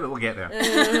talking about, but we'll get there.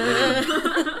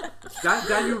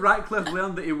 Daniel Radcliffe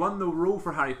learned that he won the role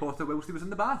for Harry Potter whilst he was in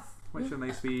the bath, which is a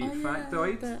nice wee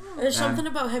factoid. There's something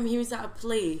about him. He was at a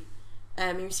play.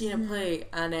 He was seeing a play,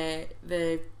 and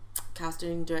the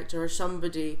casting director or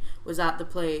somebody was at the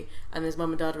play, and his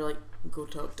mum and dad were like, "Go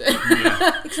talk to him."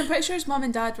 Because I'm pretty sure his mum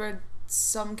and dad were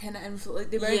some kind of influence.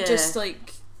 Like, they weren't Yeah. just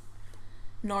like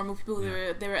normal people.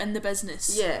 They were in the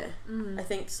business. Yeah, I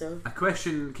think so. A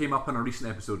question came up on a recent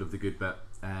episode of The Good Bit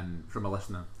from a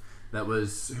listener that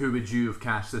was, who would you have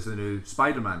cast as the new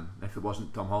Spider-Man if it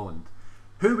wasn't Tom Holland?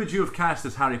 Who would you have cast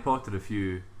as Harry Potter if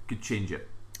you could change it?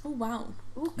 Oh wow.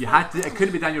 You had to. It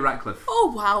couldn't be Daniel Radcliffe.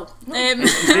 Oh wow.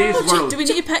 Today's world. Do we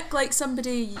need to pick like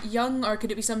somebody young, or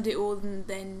could it be somebody old and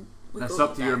then? We That's go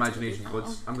up to your back imagination.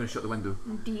 the- I'm going to shut the window.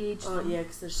 De-age Oh them. yeah,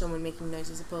 because there's someone making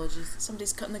noises. Apologies.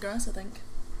 Somebody's cutting the grass, I think.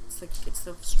 It's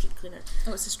the street cleaner.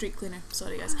 Oh, it's a street cleaner.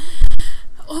 Sorry, guys.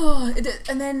 Oh,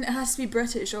 and then it has to be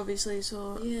British, obviously.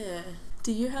 So, Yeah,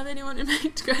 do you have anyone in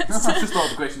mind, Chris? I've just thought of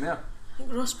the question there. I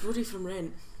think Ross Brody from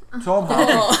Rent. Tom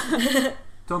Hardy. Oh.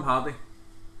 Tom Hardy.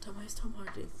 Who's Tom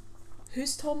Hardy?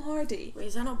 Who's Tom Hardy? Wait,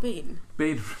 is that not Bane?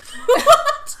 Bane.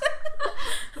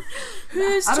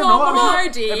 Who's I don't Tom know, I mean,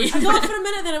 Hardy? it was I thought for a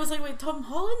minute, then I was like, wait, Tom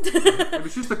Holland? It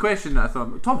was just a question that I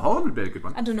thought Tom Holland would be a good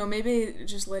one. I don't know. Maybe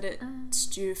just let it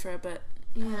stew for a bit.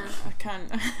 Yeah. I can't.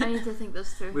 I need to think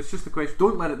this through. It's just a question.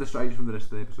 Don't let it distract you from the rest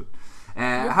of the episode.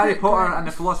 Harry Potter and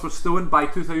the Philosopher's Stone by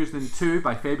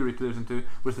February 2002,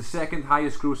 was the second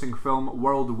highest grossing film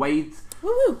worldwide,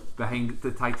 Woo! behind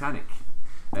the Titanic.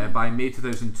 By May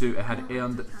 2002, it had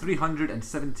earned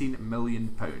 £317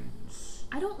 million.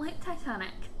 I don't like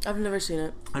Titanic. I've never seen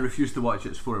it. I refuse to watch it.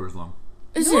 It's 4 hours long.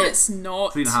 Is No, it? it's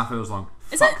not. 3.5 hours long.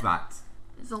 Is Fuck it? that.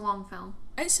 It's a long film.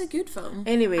 It's a good film.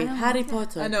 Anyway, I don't Harry like it.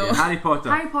 Potter. I know. Yeah, Harry Potter.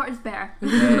 Harry Potter's better.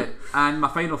 And my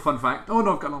final fun fact. Oh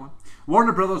no, I've got another one.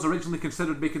 Warner Brothers originally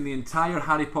considered making the entire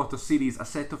Harry Potter series a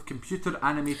set of computer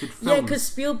animated films. Yeah, because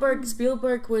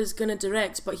Spielberg was gonna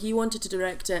direct, but he wanted to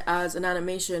direct it as an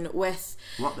animation with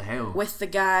What the hell? the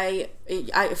guy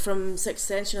from Sixth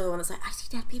Sense, you know, the one that's like, I see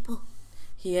dead people.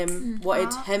 He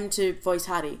wanted him to voice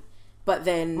Harry, but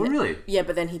then Oh, really? Yeah,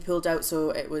 but then he pulled out,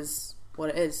 so it was what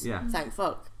it is. Yeah. Thank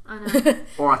fuck. I know.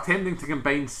 or attempting to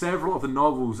combine several of the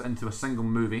novels into a single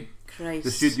movie. Christ.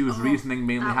 The studio's reasoning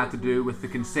mainly that had to was- do with the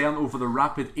concern over the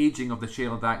rapid ageing of the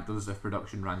child actors if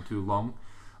production ran too long,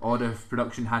 or if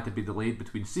production had to be delayed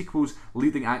between sequels,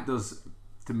 leading actors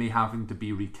to may having to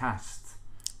be recast.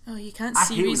 Oh, you can't I hate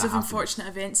when series that of happens. unfortunate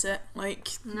events it. Like,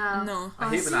 No. no. I Oh,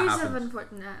 hate when that series of happens.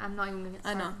 unfortunate. I'm not even going to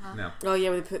I know. that. No. Oh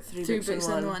yeah, they put three books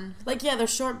in one. Like, yeah, they're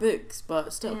short books,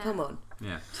 but still, Yeah. come on.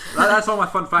 Yeah, that's all my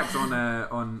fun facts on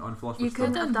Philosopher's You Stone.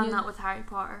 couldn't have done you- that with Harry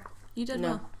Potter. You did No.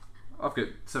 well. I've got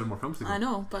 7 more films to go. I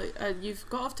know, but you've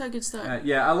got off to a good start.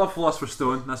 Yeah, I love Philosopher's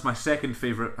Stone. That's my second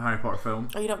favourite Harry Potter film.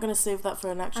 Are you not going to save that for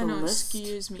an I actual know, list?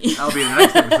 excuse me. That'll be in the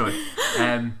next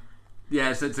episode. Yeah,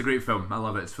 it's a great film. I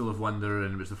love it. It's full of wonder,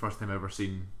 and it was the first time I've ever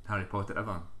seen Harry Potter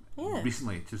ever. Yeah.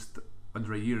 Recently, just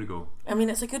under a year ago. I mean,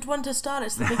 it's a good one to start.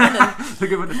 It's the beginning. It's a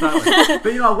good one to start with.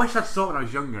 But you know, I wish I'd saw it when I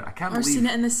was younger. I can't Or believe seen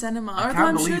it in the cinema. I Or can't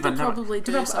I'm sure believe they I never- probably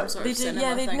do They some sort They of did, cinema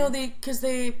yeah. They thing. no, they because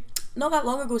they not that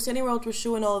long ago, Cineworld was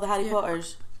showing all of the Harry Yeah.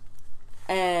 Potters.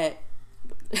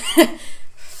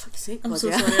 Fuck's sake, I'm so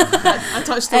Claudia. sorry. I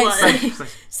touched the wire.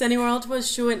 Cineworld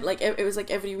was showing like it was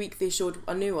like every week they showed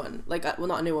a new one. Like well,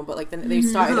 not a new one, but like then they Do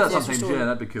started that at the extra sometimes, store. yeah,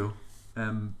 that'd be cool.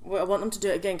 Well, I want them to do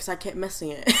it again because I kept missing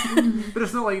it. But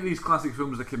it's not like these classic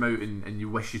films that came out and you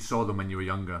wish you saw them when you were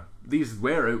younger. These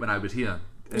were out when I was here.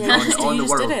 Yeah, you just, on you the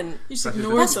just world. didn't. You just That's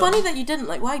ignored That's them. funny that you didn't.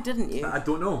 Like, why didn't you? I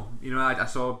don't know. You know, I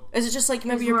saw Is it just like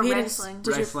maybe Because your we're parents? wrestling.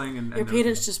 Did wrestling and your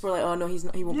parents just were like, oh no, he's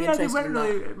not. He won't be yeah, they interested weren't in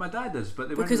that. really. My dad is, but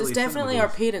they weren't Because really it's definitely our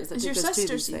cinema parents that Is take your us to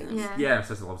sister these seen things. Yeah. goers. Yeah, my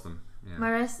sister loves them.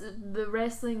 Yeah. The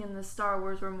wrestling and the Star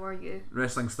Wars were more you.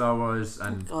 Wrestling, Star Wars,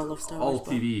 and Oh, I love Star all Wars,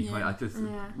 but- TV. Yeah. Like, I just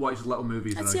Yeah. watched little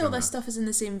movies. I'd when I say was all this younger. stuff is in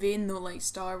the same vein though, like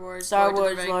Star Wars, Star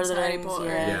Lord of Wars, the Lord Rings, of the Harry Rings, Potter.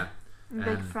 yeah. Yeah.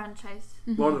 Big franchise.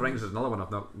 Lord of the Rings is another one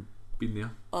I've not been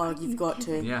there. Oh, you've got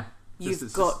to. Yeah. You've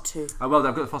It's got to. I will.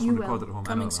 I've got the first You one will. recorded at home. I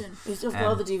Coming know soon. You've got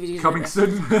all the DVDs. Coming right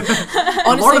soon. there.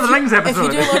 Honestly, Lord of the if Rings you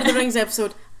episode. do a Lord of the Rings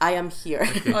episode, I am here.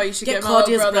 Oh, you should Get get, my little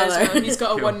Claudia's brother as brother. well. He's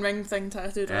got a Cool. one ring thing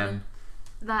tattooed on him.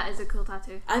 That is a cool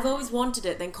tattoo. I've always wanted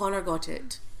it. Then Connor got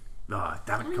it. Oh,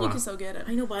 damn I it, mean, you Connor. can still get it.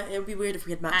 I know, but it would be weird if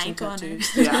we had matching Aye, Connor.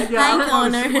 tattoos. Yeah, Hi,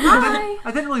 Connor.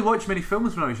 I didn't really watch many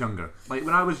films when I was younger. Like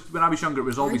when I was younger, it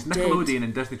was always did. Nickelodeon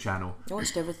and Disney Channel I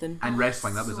watched everything. and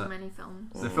wrestling. That was so it. many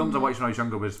films. The films I watched when I was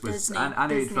younger was Disney. animated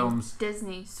Disney. films,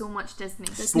 Disney. So much Disney.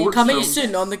 sports Coming films,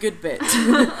 soon on the good bit.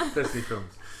 Disney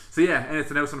films. So yeah,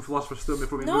 anything else on Philosopher's Stone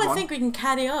before we No, move I on? think we can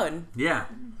carry on. Yeah.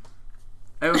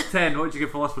 Out of 10, what would you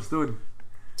give Philosopher's Stone?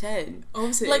 10.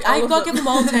 Obviously, Like, all I've of got to them. give them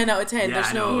all 10 out of 10. Yeah, There's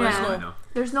I no. know, There's I know, no. I know.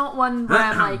 There's not one where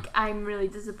I'm like, I'm really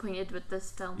disappointed with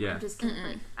this film. Yeah. I'm just kind of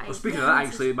like, Well, speaking of that,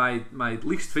 actually, my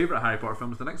least favourite Harry Potter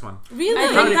film is the next one. Really? I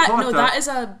Harry think that Potter. no, that is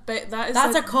a bit. That is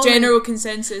That's like a common- general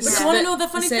consensus. But you that wanna know the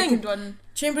funny thing? second one.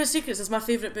 Chamber of Secrets is my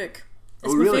favourite book.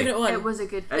 It's Oh, my really? favourite one. it was a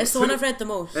good. It's the one I've read the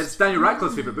most. It's Daniel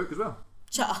Radcliffe's favourite book as well.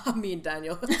 Shut up, me and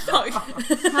Daniel.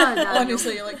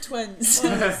 Honestly, you're like twins.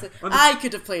 I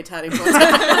could have played Harry Potter.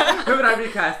 Who would I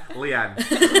recast? Leanne.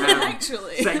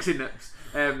 Actually. Sexy nips.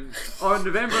 On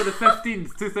November the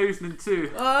 15th,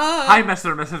 2002. Oh, Hi,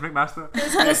 Mr. and Mrs. McMaster.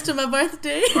 it's close to my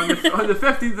birthday. on the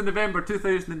 15th of November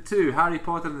 2002, Harry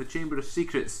Potter and the Chamber of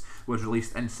Secrets was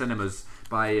released in cinemas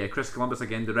by Chris Columbus,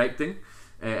 again directing.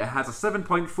 It has a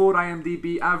 7.4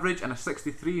 IMDb average and a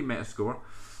 63 Metascore.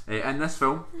 In this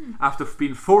film, after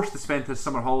being forced to spend his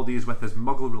summer holidays with his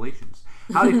Muggle relations,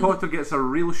 Harry Potter gets a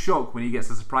real shock when he gets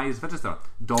a surprise visitor,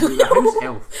 Dobby the house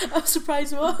elf. I'm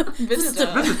surprised what?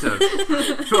 Visitor. Visitor.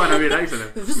 Throwing a weird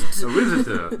accent. A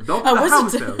visitor. Dobby A the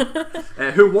house visitor.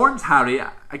 elf. Who warns Harry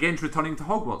against returning to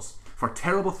Hogwarts, for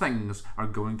terrible things are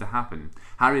going to happen.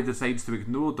 Harry decides to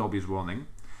ignore Dobby's warning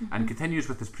and continues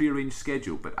with his prearranged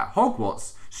schedule, but at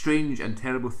Hogwarts, strange and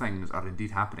terrible things are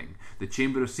indeed happening. The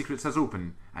Chamber of Secrets has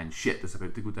opened, and shit is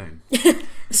about to go down.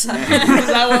 Is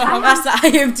that what happened? That's the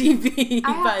IMDb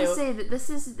I have bio. to say that this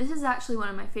is actually one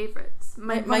of my favourites.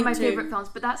 One of my Mine too. favourite films,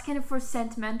 but that's kind of for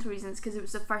sentimental reasons because it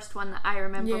was the first one that I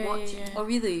remember Yeah, watching. yeah. Oh,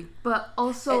 really? But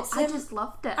also, It's, I just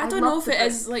loved it. I don't know if loved the it book.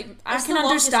 is like I It's can the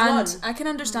longest understand. one. I can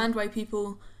understand why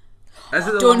people Is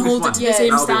it the don't longest hold one? it to the same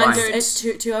That'll be why. standard. It's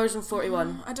 2 hours and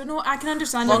 41. I don't know. I can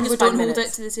understand why Longest people don't 5 hold it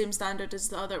minutes. to the same standard as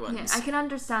the other Yeah, ones. I can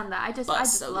understand that. I But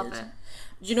just so love good. it.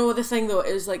 You know the thing though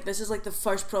is like this is like the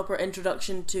first proper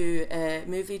introduction to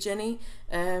movie Jenny,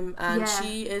 and Yeah.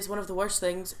 she is one of the worst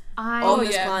things I on Oh,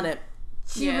 this yeah. planet.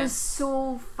 She Yeah. was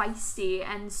so feisty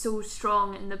and so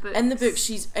strong in the book. In the book,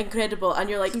 she's incredible,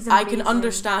 and you're like, She's I can amazing.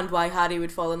 understand why Harry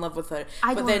would fall in love with her.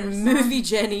 I but don't then understand. movie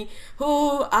Jenny,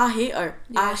 oh, I hate her.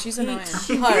 Yeah, I she's hate annoying. her. I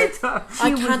She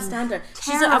can't was stand her.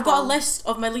 I've got a terrible. list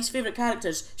of my least favorite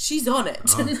characters. She's on it.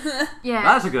 Oh. Yeah.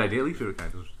 That's a good idea. Least favourite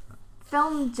characters.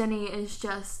 film Ginny is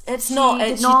just It's she not-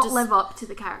 did she not just- live up to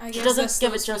the character. I guess doesn't this give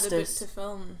it was for the book justice. to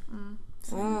film.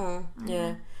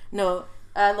 Yeah. No,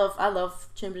 I love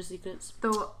Chamber of Secrets.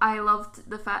 Though I loved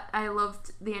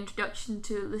the introduction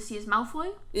to Lucius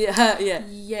Malfoy. Yeah.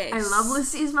 Yes. I love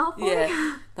Lucius Malfoy.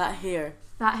 Yeah. That hair.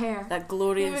 That hair. That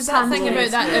glorious. It was that thing about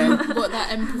glorious that hair.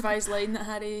 that improvised line that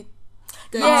Harry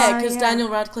does. Yeah, because yeah. Daniel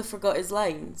Radcliffe forgot his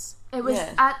lines. It was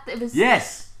Yeah. it was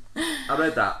Yes! I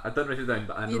read that. I didn't write it down,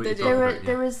 but I know You what you're did, talking yeah. about.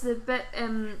 there was the bit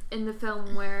in the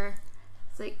film where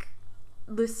it's like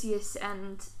Lucius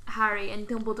and Harry in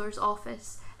Dumbledore's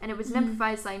office, and it was an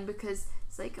improvised line because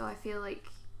it's like, oh, I feel like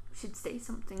we should say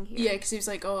something here. Yeah, because he was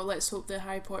like, oh, let's hope that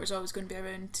Harry Potter's always going to be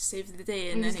around to save the day.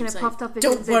 And And he then just he was kind of like, popped up. and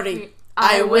Don't said, worry,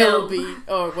 I will be.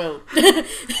 Or will.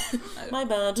 My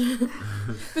bad.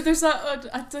 but there's that,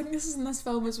 I think this is in this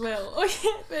film as well. Oh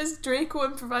yeah, there's Draco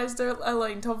improvised a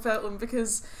line, Tom Felton,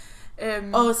 because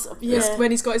it's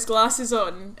when he's got his glasses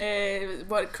on,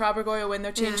 Crabber Goyle, when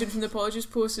they're changing from the Apologies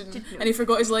Potion, and he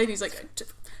forgot his line, he's like,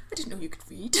 I didn't know you could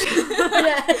read.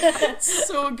 It's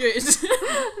so good.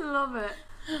 Love it.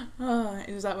 Oh,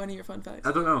 is that one of your fun facts?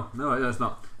 I don't know. No, it's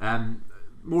not.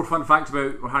 More fun facts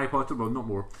about Harry Potter. Well, not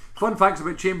more. Fun facts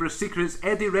about Chamber of Secrets.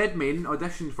 Eddie Redmayne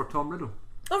auditioned for Tom Riddle.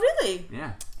 Oh, really?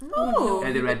 Yeah. Oh.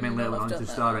 Eddie Redmayne no, later I've on done to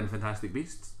that star one. in Fantastic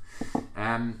Beasts.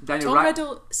 Daniel Tom Radcliffe.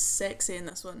 Riddle, sexy in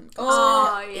this one.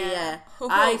 Oh, yeah. Yeah. Oh.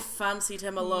 I fancied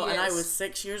him a lot, and I Yes. was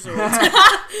 6 years old.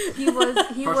 He was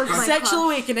my Sexual crush.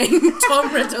 Awakening,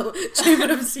 Tom Riddle,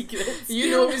 Chamber of Secrets. You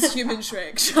know it was Human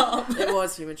Shrek. Shut up. It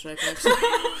was Human Shrek, actually.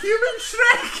 Human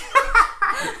Shrek.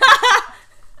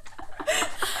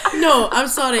 No, I'm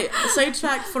sorry.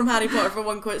 Sidetrack from Harry Potter for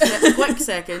one quick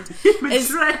second. Human Is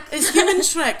Shrek. Human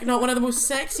Shrek not one of the most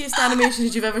sexiest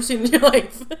animations you've ever seen in your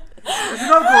life? Do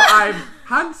not go, I'm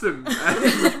handsome.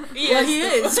 Well, he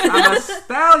is. I'm a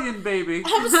stallion, baby.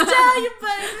 I'm a stallion,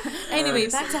 babe. Anyway,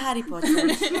 back to Harry Potter.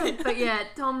 But yeah,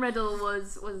 Tom Riddle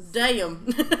was Damn.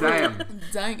 Damn.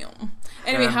 Damn.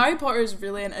 Anyway, Um, Harry Potter is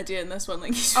really an idiot in this one.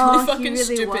 Like, he's really he fucking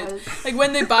really stupid. was. Like,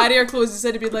 when the barrier closed,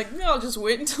 instead of being like, no, I'll just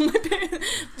wait until my parents.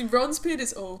 Ron's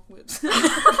parents. Oh, whoops.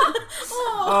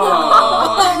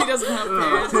 Oh. He doesn't have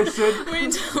parents. Too soon. Wait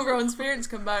until Ron's parents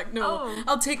come back. No, Oh.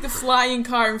 I'll take the flying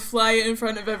car and fly it in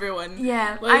front of everyone.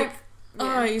 yeah. Like,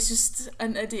 yeah. he's just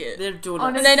an idiot. They're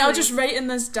donuts. And then I'll Honestly. just write in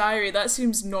this diary. That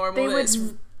seems normal. They That would- it's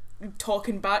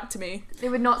talking back to me. They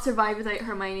would not survive without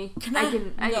Hermione. Can I I-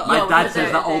 can. No. My Yeah, dad without says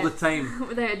a that all doubt. the time.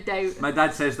 Without a doubt. My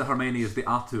dad says that Hermione is the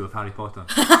Artu of Harry Potter.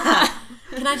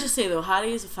 Can I just say though,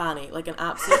 Harry is a fanny, like an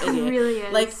absolute He idiot. really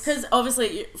is. Like, because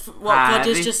obviously what Harry,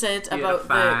 Claudius just said you're about a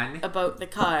fan. about the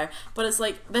car, but it's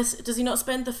like this. Does he not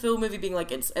spend the full movie being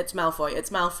like it's Malfoy,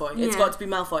 it's Malfoy, it's Yeah. got to be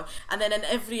Malfoy, and then in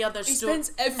every other He story,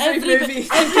 spends every movie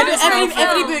thinking every it's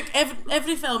Malfoy. book,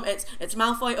 every film, it's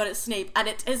Malfoy or it's Snape, and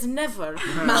it is never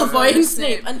Malfoy and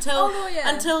Snape until Oh, no, yeah.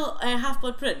 until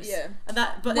Half-Blood Prince. Yeah. and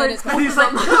that. But Then then it's And he's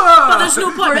like, but "Ah!" there's no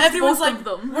point. Where But it's everyone's both like, of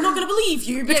them. we're not going to believe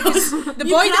you Yeah, because 'cause the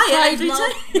you boy that cry cried every time.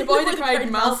 the boy that cried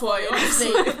Malfoy,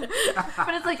 honestly.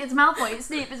 But it's like, it's Malfoy, it's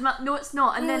Snape, it's no, it's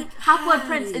not. And You're then like, Half-Blood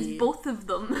Prince Harry. is both of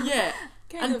them. Yeah.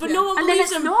 Kind of, But yeah. no one And then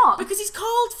believes it's him not. because he's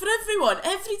called for everyone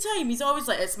every time. He's always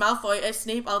like, "It's Malfoy, it's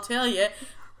Snape." I'll tell you.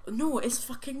 No, it's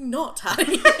fucking not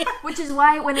Harry. Which is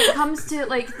why when it comes to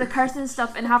like the curse and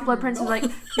stuff in Half-Blood Prince is like,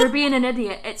 you're being an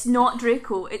idiot, it's not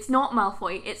Draco, it's not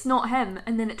Malfoy, it's not him,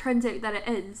 and then it turns out that it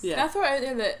is. I Yeah, thought out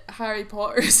there that Harry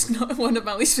Potter is not one of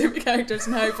my least favourite characters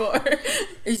in Harry Potter.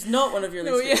 he's not one of your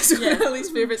No, least yes, favorites. one of my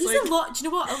least favourites. He's Like, a lot. Do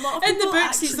you know what? A lot of in the people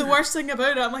books, he's the worst thing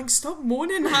about it. I'm like, stop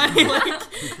moaning, Harry. Like,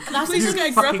 please You just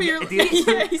get fucking grumpy. You're idiot.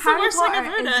 yeah, he's Harry the worst Potter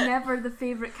thing is about it. never the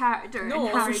favourite character No,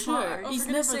 in for Harry sure. Potter. Oh, He's for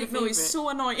goodness never the sake, no, he's favourite. so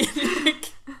annoying.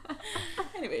 Like,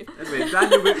 anyway. Anyway,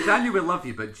 Daniel will love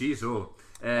you, but geez,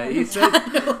 he said,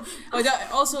 Oh,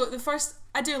 also, the first,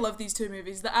 I do love these two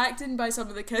movies. The acting by some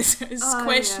of the kids is Oh,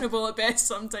 questionable at best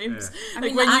sometimes. Yeah. Like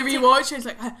mean, when the you acting- rewatch it, it's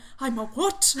like, I'm a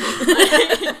what?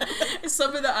 It's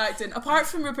some of the acting. Apart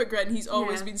from Rupert Grint, he's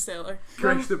always Yeah. been stellar.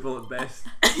 questionable at best.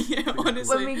 Yeah,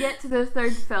 honestly. When we get to the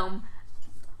third film,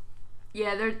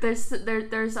 yeah, there's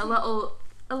a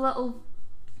little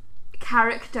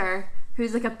character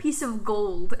who's like a piece of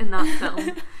gold in that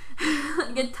film.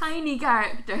 Like a tiny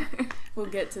character. We'll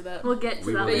get to that. We'll get to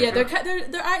We that will But later. yeah,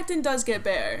 their acting does get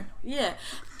better. Yeah.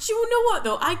 Do you know what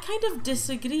though? I kind of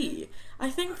disagree. I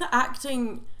think the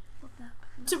acting,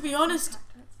 to be honest,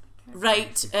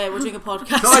 right? We're doing a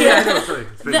podcast. Oh yeah, here. no, sorry.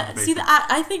 It's very See,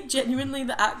 I think genuinely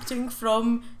the acting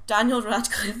from Daniel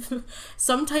Radcliffe,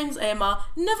 sometimes Emma,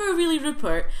 never really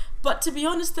Rupert, but to be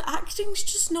honest, the acting's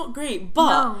just not great.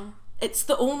 But No. it's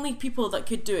the only people that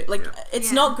could do it. Like, it's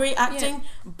Yeah. not great acting,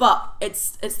 but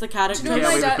it's the character. Do you know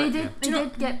what my dad? They Do did you know-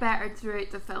 get better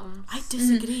throughout the films. I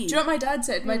disagree. Do you know what my dad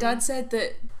said? My dad said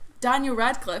that Daniel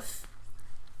Radcliffe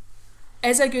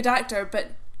is a good actor,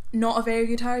 but not a very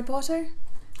good Harry Potter.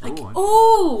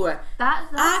 Oh, That's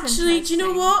actually, do you know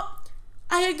interesting. what?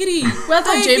 I agree. Well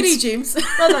done, I James. agree, James.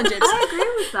 Well done, James. I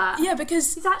agree with that. Yeah,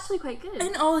 because He's actually quite good.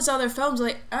 in all his other films,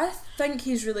 like, I think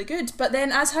he's really good. But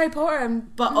then as Harry Potter,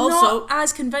 I'm But also- not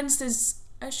as convinced as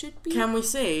I should be. Can we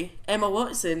say Emma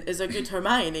Watson is a good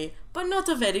Hermione, but not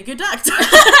a very good actor?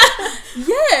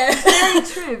 Yeah. Very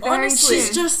true. Very Honestly, true.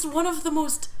 She's just one of the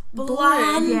most Boring.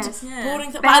 bland, Yes. Yeah.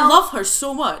 boring things. But Belle- I love her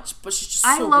so much, but she's just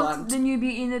I so loved bland. the new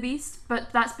Beauty and the Beast,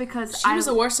 but that's because She was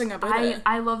the worst thing about it.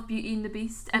 I love Beauty and the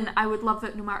Beast, and I would love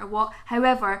it no matter what.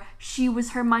 However, she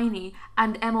was Hermione,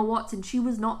 and Emma Watson, she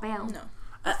was not Belle. No.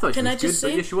 I thought Can she I was just good,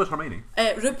 but say, yeah, she was Hermione.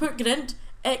 Rupert Grint,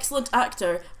 excellent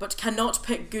actor, but cannot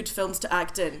pick good films to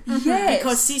act in. Yes.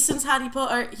 Because see, since Harry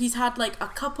Potter, he's had like a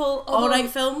couple Although alright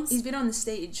films. He's been on the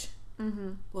stage.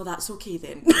 Well, that's okay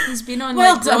then. He's been on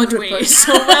Well like done, Broadway, Rupert.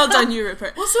 so well done, you,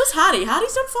 Rupert. Well, so's Harry.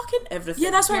 Harry's done fucking everything.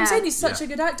 Yeah, that's what I'm Yeah. saying. He's such Yeah. a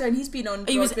good actor, and he's been on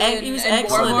Broadway. He was and excellent.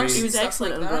 Warhorse He and was stuff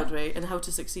excellent like on that. Broadway and How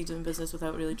to Succeed in Business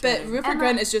Without Really But Trying. Rupert Emma-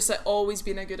 Grint has just like always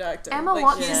been a good actor. Emma like,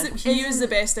 Watson he was isn't- the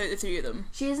best out of the three of them.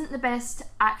 She isn't the best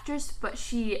actress, but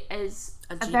she is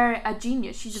A a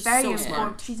genius. She's a very So informed.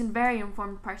 smart. She's a very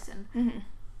informed person.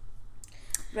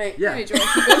 Right. Yeah. Anyway, Joel,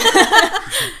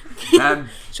 keep going. Um,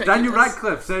 Try to Daniel keep this.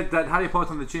 Radcliffe said that Harry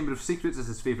Potter and the Chamber of Secrets is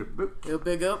his favourite book. Yo,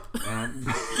 big up.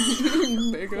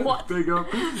 What? Big up.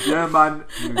 Yeah, man.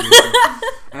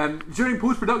 During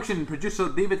post-production, producer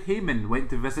David Heyman went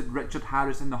to visit Richard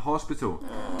Harris in the hospital.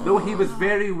 Though he was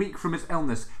very weak from his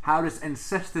illness, Harris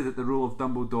insisted that the role of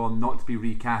Dumbledore not be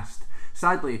recast.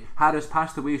 Sadly, Harris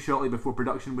passed away shortly before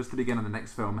production was to begin on the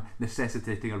next film,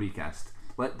 necessitating a recast.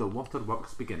 Let the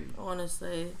waterworks begin.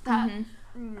 Honestly. That,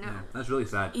 Mm-hmm. no. Yeah, that's really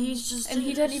sad. He's just... And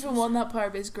he didn't even want that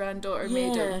part, but his granddaughter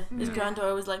made Yeah, him. his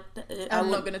granddaughter was like, I I'm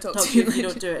not won't gonna talk talk to you. if you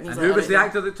don't do it. And he's And like, who was the "Alright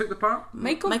actor that took the part?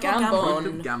 Michael Michael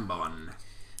Gambon. Gambon. Gambon.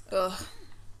 Ugh.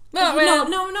 then." well,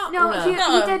 No, No, he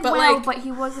No, did but, well, like- but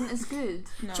he wasn't as good.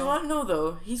 no. Do you want to know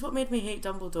though? He's what made me hate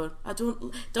Dumbledore.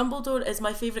 Dumbledore is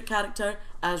my favourite character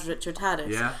as Richard Harris.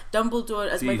 Yeah. Dumbledore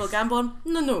as Jeez. Michael Gambon.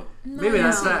 No. Maybe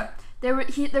that's it.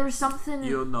 There was something.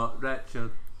 You're not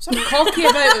Richard. Something cocky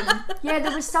about him. Yeah,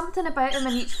 there was something about him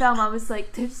in each film. I was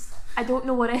like, I don't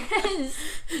know what it is.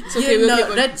 It's okay, You're we'll not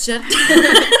keep going.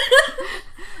 Richard.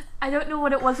 I don't know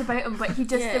what it was about him, but he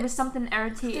just Yeah. there was something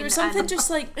irritating. There was something and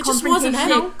just like It just wasn't him.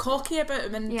 like, cocky about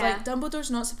him, and Yeah. like Dumbledore's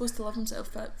not supposed to love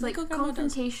himself, but like Michael Gambon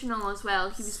does. confrontational as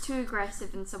well. He was too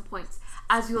aggressive in some points,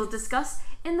 as we will discuss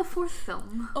in the fourth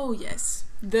film. Oh yes,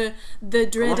 the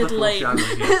dreaded line.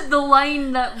 The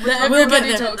line that That We'll everybody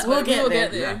get there. talks We'll about. get We'll there.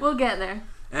 get there. Yeah. we'll get there.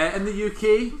 In the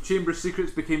UK, Chamber of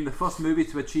Secrets became the first movie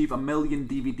to achieve 1 million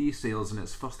DVD sales in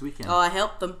its first weekend. Oh, I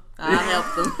helped them.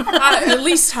 At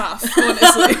least half,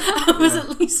 honestly. I was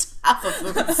at least half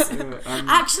of those. Um,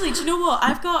 Actually, do you know what?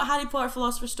 I've got Harry Potter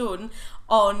Philosopher's Stone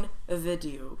on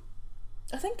video.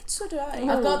 I think so do I.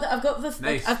 I've got the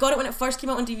Nice. I've got it when it first came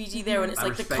out on DVD there, when it's I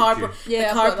like the respect cardboard, you. Yeah, the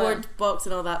I've got cardboard box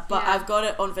and all that. But Yeah. I've got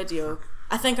it on video.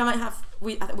 I think I might have.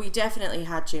 We definitely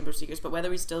had Chamber of Secrets, but whether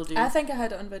we still do, I think I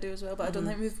had it on video as well, but I don't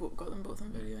think we've got them both on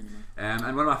video anymore. And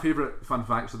one of my favourite fun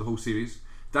facts of the whole series,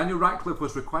 Daniel Radcliffe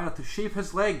was required to shave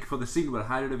his leg for the scene where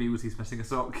Harry reveals he's missing a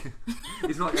sock.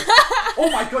 He's not like, oh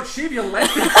my god, shave your leg!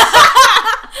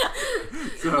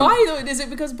 So, Why though? Is it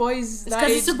because boys it's that because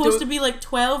age he's supposed to don't- be like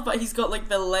 12, but he's got like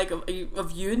the leg of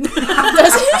Ewan. Does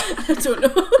he? I don't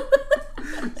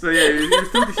know. so yeah, he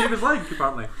was told to shave his leg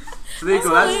apparently. So there you That's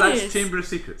go, that's hilarious. Chamber of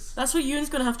Secrets. That's what Ewan's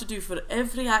gonna have to do for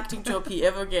every acting job he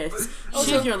ever gets.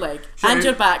 Also- Shave your leg, Shout and out-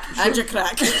 your back, and your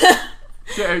crack.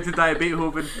 Shout out to Dia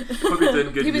Beethoven. Hope you're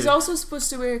doing good. He was you. also supposed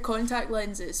to wear contact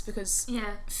lenses because Yeah,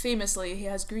 famously he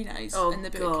has green eyes Oh in the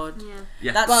book. god, yeah.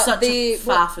 Yeah. that's But such they a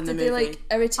faff in the did movie. they like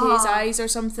irritate his Oh, eyes or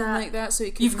something that- like that? So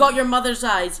he could. You've got your mother's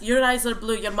eyes. Your eyes are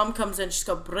blue. Your mum comes in. She's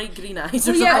got bright green eyes.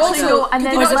 Or Oh, yeah, something. also- No, and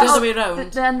then Or is the it the other little, way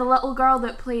round? then the little girl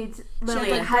that played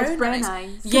Lily like has brown brown eyes.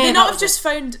 eyes. Could Yeah, they that not have was just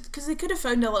found? Because they could have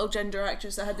found a little ginger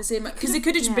actress that had the same. Because they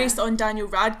could have just Yeah. based it on Daniel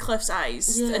Radcliffe's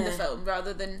eyes in the Yeah. film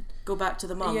rather than Go back to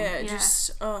the mum. yeah, Yeah.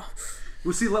 just oh.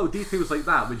 We'll see little details like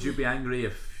that. Would you be angry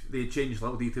if they changed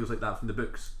little details like that from the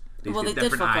books? They've Well, got they did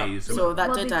different fuck eyes. up, or so that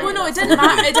Well, did. they anger Well, no, it us. didn't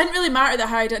matter. It didn't really matter that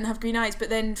Harry didn't have green eyes. But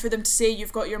then for them to say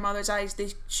you've got your mother's eyes,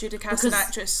 they should have cast an Because-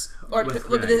 actress or With with,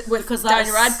 green eyes. with Because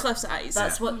Daniel that's- Radcliffe's eyes.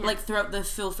 That's what, Yeah. like, throughout the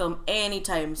full film,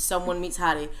 anytime someone meets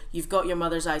Harry, you've got your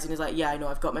mother's eyes, and he's like, yeah, I know,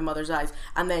 I've got my mother's eyes.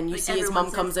 And then you Like, see his everyone mum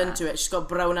says comes that. into it, she's got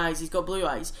brown eyes, he's got blue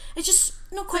eyes. It's just,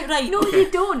 not quite right. No, Okay.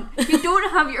 you don't. You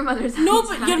don't have your mother's eyes. No,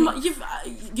 but Ryan.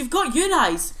 you've got your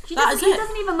eyes. He That is doesn't, he it.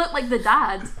 doesn't even look like the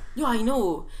dad. No, I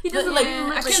know. He doesn't But, like look I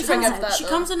like couldn't the think of dad. that. She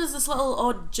comes in as this little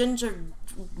odd ginger,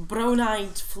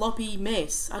 brown-eyed, floppy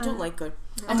mess. I don't like her.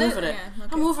 I'm don't- over it. yeah,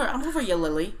 okay. I'm over you,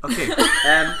 Lily. Okay,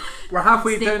 we're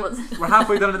halfway Staples. done. We're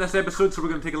halfway done in this episode, so we're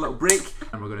going to take a little break,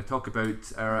 and we're going to talk about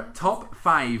our top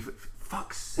 5.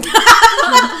 Fuck's sake.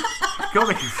 Got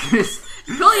me confused.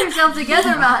 Pull yourself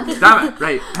together, man. Damn it!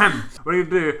 Right, we're going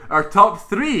to do our top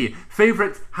 3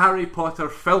 favourite Harry Potter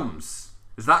films.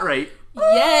 Is that right?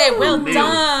 Yeah, well Nailed.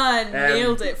 done.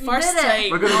 Nailed it. First did it.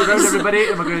 time. We're going to go round everybody,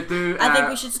 and we're going to do I think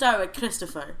we should start with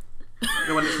Christopher.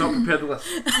 the one that's not prepared the list.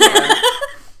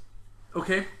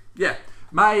 Okay, yeah.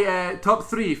 My top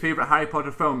 3 favourite Harry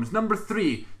Potter films. Number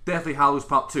 3, Deathly Hallows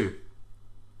Part 2.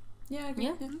 Yeah, I agree.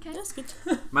 Yeah, Okay. that's good.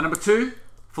 My number 2,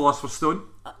 Philosopher's Stone.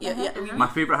 Yeah. My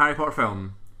favourite Harry Potter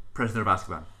film, Prisoner of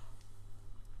Azkaban.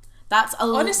 That's a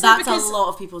Honestly, that's a because- lot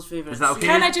of people's favourites. Is that okay?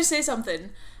 Can I just say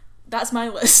something? That's my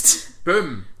list.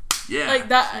 Boom! Yeah. Like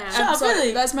that. Yeah. I'm Shut up, sorry,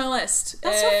 really? That's my list.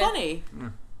 That's so funny.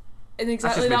 In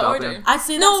exactly made that that up order. then. I'd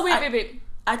say No, that's, wait.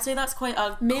 I'd say that's quite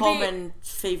a Maybe- common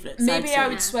favourite. Maybe I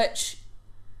would switch.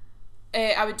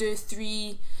 I would do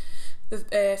 3,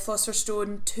 the Philosopher's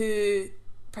Stone, 2,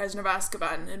 Prisoner of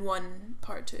Azkaban, and 1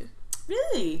 Part 2.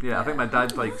 Really? Yeah, I think my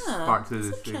dad likes Ah, Part 2 that's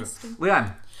his favourite. interesting.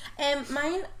 Leanne,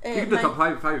 Mine. you can do my- top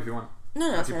 5 if you want. No,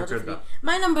 If that's you fine. I'll do prepared 3. that.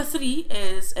 My number 3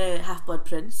 is Half-Blood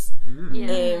Prince.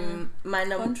 Yeah. My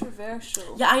number.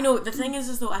 Controversial. Yeah, I know. The thing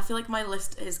is though, I feel like my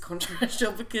list is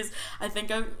controversial because I think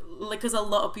because a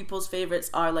lot of people's favourites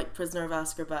are like Prisoner of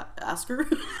Azkaban. Prisoner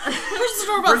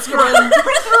of Prisoner Azkaban.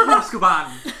 of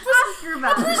Azkaban! You're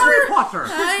bad. Harry Potter!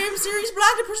 I am Sirius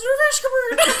Black, the Prisoner of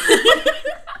Azkaban.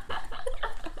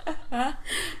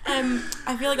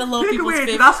 I feel like a lot of Take people's away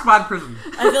to favourites. Azkaban prison!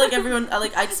 I feel like everyone,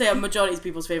 I'd say a majority of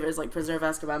people's favourite is like Prisoner of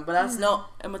Azkaban, but that's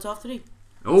not in my top 3.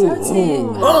 Oh, I'd say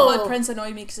oh. Half-Blood Prince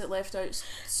annoyed me because it left out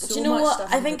so Do you know much what?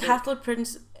 stuff. I in the think book. Half-Blood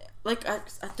Prince, like,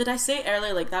 did I say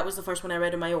earlier, like, that was the first one I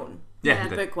read on my own, Yeah, Yeah. you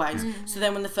did. book-wise. So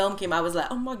then when the film came, I was like,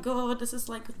 oh my god, this is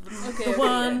like the Okay,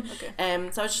 one. yeah, okay.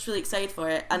 So I was just really excited for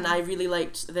it, and I really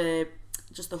liked the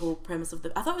whole premise of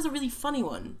I thought it was a really funny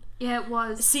one. Yeah, it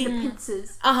was. See- the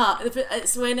pincers.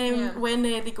 It's when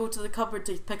Yeah. they go to the cupboard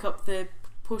to pick up the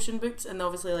potion books, and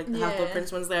obviously like the Half-Blood Yeah.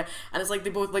 Prince one's there, and it's like they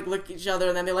both like look at each other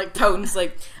and then they like pounce.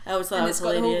 Like I always thought And that it's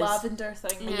was got the whole hilarious. lavender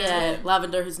thing. Yeah,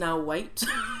 Lavender who's now white.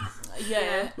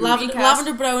 Yeah. Lavender, Recast.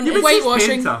 Lavender Brown. You is- was Whitewashing.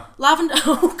 Painter. Lavender.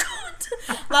 Oh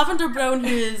god. Lavender Brown,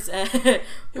 who is It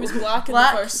was black in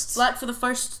black, the first. black for the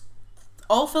first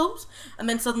all films, and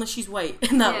then suddenly she's white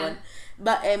in that Yeah. one.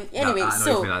 But anyway, that annoys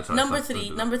so me, that's why I number started to 3,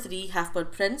 do number 3,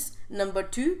 Half-Blood Prince. Number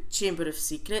 2, Chamber of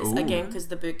Secrets. Ooh. Again, because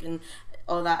the book and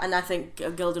all that, and I think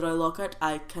Gilderoy Lockhart.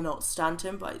 I cannot stand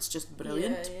him, but it's just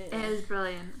brilliant. Yeah. It is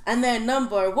brilliant. And then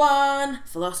number 1,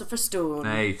 Philosopher's Stone.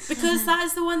 Nice. Because that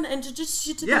is the one that introduces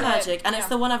you to Yeah. the magic, and it's Yeah.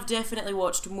 the one I've definitely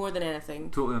watched more than anything.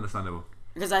 Totally understandable.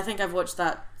 Because I think I've watched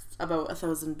that about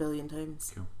 1,000 billion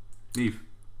times. Neve.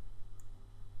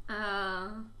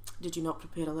 Did you not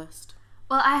prepare a list?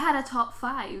 Well, I had a top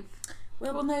 5.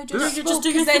 Well, now Do just it. Just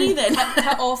do 'cause your 3 then.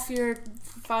 cut off your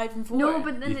 5 and 4. No,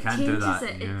 but then You it can't do changes that,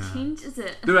 it. yeah. It changes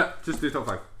it. Do it. Just do top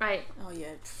 5. Right. Oh yeah.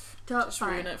 Top Just 5.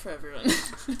 ruin it for everyone.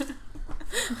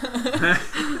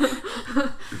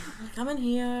 Come in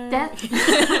here.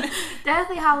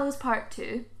 Deathly Hallows Part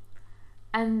 2.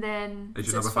 And then Is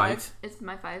So your it's number 5? it's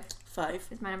my 5. 5.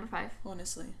 It's my number 5.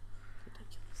 Honestly.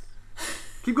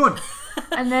 Keep going.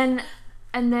 and then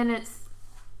it's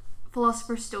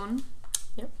Philosopher's Stone.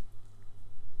 Yep.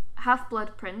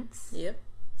 Half-Blood Prince. Yep.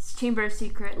 Chamber of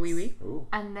Secrets. Wee. Oh.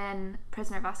 And then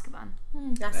Prisoner of Azkaban.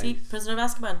 That's it. Nice. Prisoner of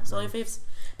Azkaban. It's all your faves.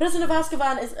 Prisoner of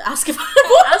Azkaban is Azkaban.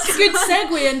 That's a good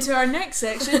segue into our next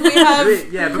section. We have Wait,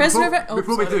 yeah, but Prisoner before, of A-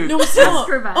 before we sorry. do, No, it's not.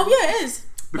 Azkaban. Oh yeah, it is.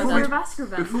 before we, Prisoner of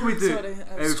Azkaban. before we do, Sorry, I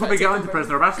was before trying we to get take on to over.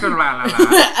 Prisoner of Azkaban,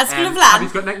 Azkaban. have you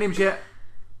got nicknames yet?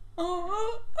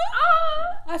 Oh,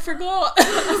 I forgot.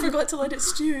 I forgot to let it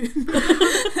stew.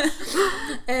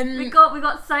 We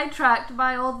got sidetracked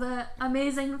by all the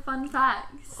amazing fun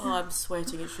facts. Oh, I'm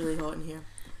sweating. It's really hot in here.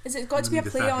 Is it got to be a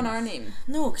The play on seconds. our name?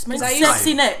 No, because mine's 'Cause I used-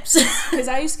 sexy nips. Because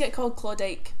I used to get called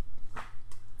Claudike.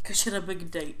 Because you're a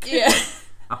big dyke. Yeah.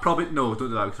 I probably don't do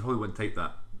that because I probably wouldn't type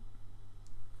that.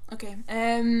 Okay.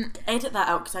 Edit that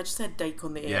out because I just said dyke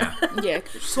on the air. Yeah. Yeah.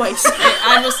 Twice.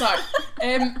 I will start.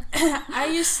 I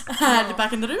used. And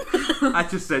back in the room. I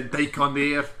just said dyke on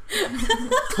the air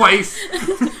twice. You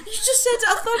just said it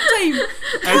a third time.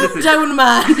 Calm Edited. down,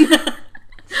 man.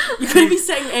 You could be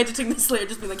sitting editing this later,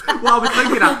 just being like, Well, I was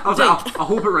thinking that. I was like, I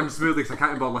hope it runs smoothly because I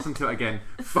can't even bother listening to it again.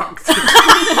 Fucked.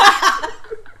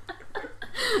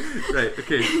 Right,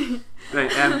 okay.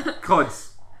 Right,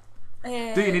 Cods, do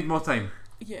you need more time?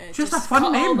 Yeah, Just a cut fun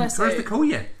all name. this Where's out. to call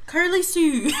you? Curly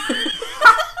Sue.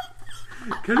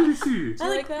 Curly Sue. Do you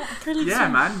like that? Curly Yeah,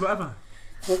 Sue. man, whatever.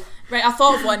 Right, I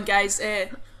thought of one, guys.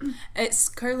 It's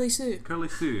Curly Sue. Curly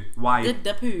Sue. Why? Did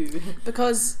the poo.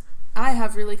 Because I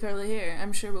have really curly hair.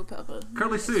 I'm sure we'll put up a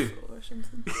Curly Sue. photo or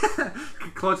something.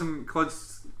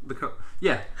 Claude's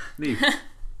yeah, Neve.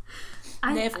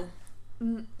 Neville.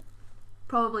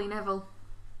 Probably Neville.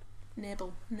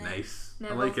 Neville. Nice.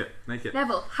 Neville. I like it. Like it.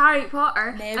 Neville. Harry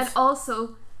Potter. Nev. And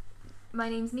also, my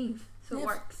name's Neve, so Nev. it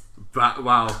works.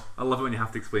 Wow, I love it when you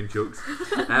have to explain jokes.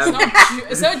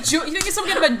 Is that a joke? You think it's some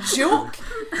kind of a joke?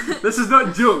 This is not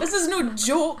a joke. This is no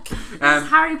joke. This is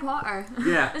Harry Potter.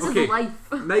 Yeah, This okay. is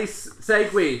life. Nice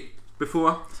segue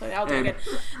before. Sorry, I'll do it again.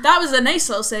 That was a nice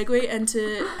little segue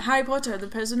into Harry Potter, the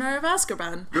Prisoner of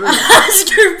Azkaban.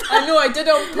 Azkaban. I know, I did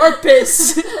it on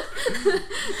purpose.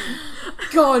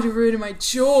 God, you're ruining my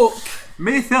joke.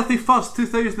 May 31st,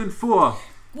 2004.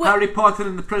 What? Harry Potter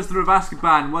and the Prisoner of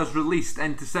Azkaban was released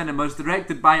into cinemas,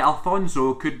 directed by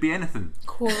Alfonso Could Be Anything.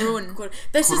 Cuarón.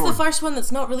 This is Cuarón. the first one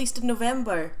that's not released in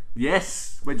November.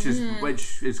 Yes, which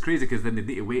is crazy because then they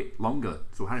need to wait longer.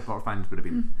 So Harry Potter fans would have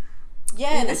been.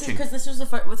 Yeah, this is Itching. because this was the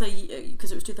first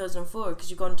because it was 2004. Because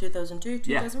you got in 2002,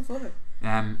 2004.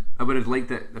 I would have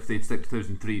liked it if they'd stick to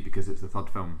 2003 because it's the third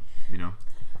film, you know.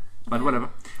 But whatever.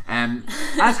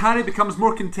 As Harry becomes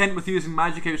more content with using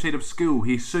magic outside of school,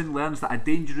 he soon learns that a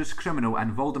dangerous criminal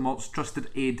and Voldemort's trusted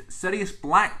aide, Sirius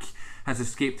Black, has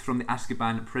escaped from the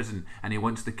Azkaban prison, and he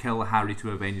wants to kill Harry to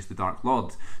avenge the Dark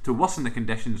Lord. To worsen the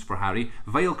conditions for Harry,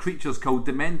 vile creatures called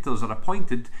Dementors are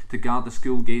appointed to guard the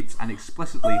school gates and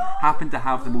explicitly happen to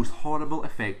have the most horrible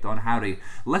effect on Harry.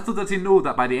 Little does he know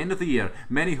that by the end of the year,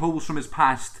 many holes from his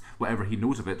past, whatever he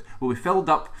knows of it, will be filled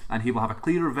up and he will have a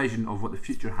clearer vision of what the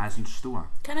future has in store.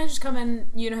 Can I just come in?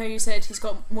 You know how you said he's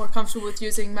got more comfortable with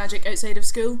using magic outside of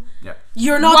school? Yeah.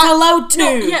 You're not Why- allowed to.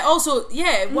 No, yeah, also,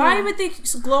 why would they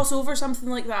gloss over something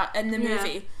like that in the Yeah.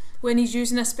 movie when he's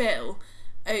using a spell?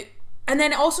 And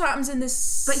then it also happens in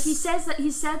this... But he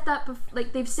said that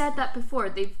like they've said that before.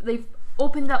 They've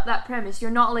opened up that premise.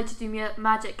 You're not allowed to do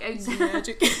magic outside.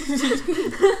 magic.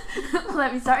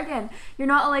 Let me start again. You're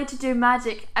not allowed to do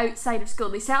magic outside of school.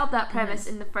 They set up that premise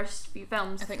in the first few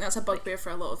films I think that's a bugbear for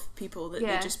a lot of people that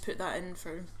Yeah. they just put that in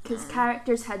for... because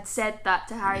characters had said that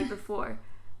to Harry before.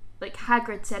 Like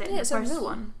Hagrid said it in Yeah, the it's a first rule.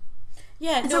 one.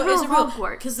 Yeah, It's no, a rule it's a of rule.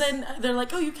 Hogwarts. Because then they're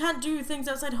like, oh, you can't do things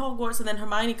outside Hogwarts, and then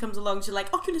Hermione comes along, she's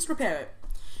like, Oculus repair it.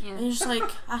 And Yeah. you're just like,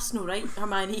 that's no right,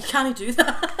 Hermione, you can't do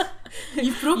that.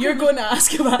 You've broken You're going to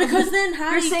ask about it. because then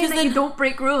Harry, You're saying that then, you don't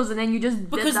break rules and then you just did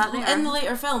because that there. in the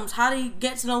later films, Harry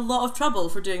gets in a lot of trouble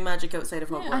for doing magic outside of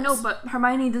Hogwarts. I know, but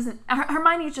Hermione doesn't.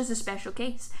 Hermione is just a special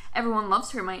case. Everyone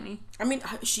loves Hermione. I mean,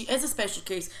 she is a special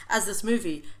case, as this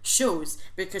movie shows,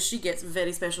 because she gets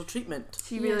very special treatment.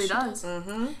 She Yeah, really she does.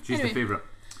 She's Anyway. the favourite.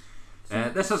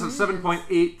 This has a 7.8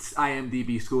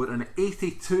 IMDb score and an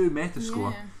 82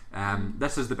 Metascore.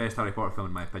 This is the best Harry Potter film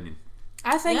in my opinion.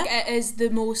 I think Yeah. it is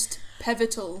the most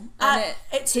pivotal, and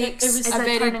it takes it was It's a a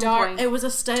very turning dark... point. It was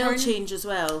a style Turn- change as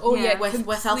well. Oh Yeah. yeah, with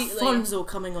completely. Alfonso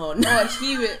coming on. Oh,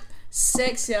 he was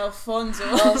sexy Alfonso.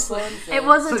 honestly. It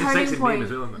was a Such a turning sexy name point.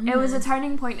 as well, isn't it? It was a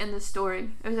turning point in the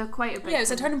story. It was quite a big. Yeah, it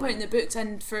was a turning point in the books,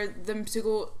 and for them to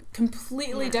go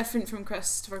completely Yeah. different from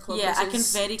Christopher Columbus. Yeah, I can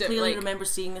is very di- clearly like, remember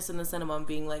seeing this in the cinema and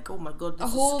being like, "Oh my god, this a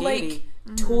whole is scary."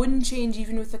 like tone change,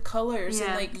 even with the colours Yeah.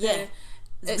 and like Yeah.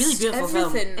 the, It's a really beautiful film.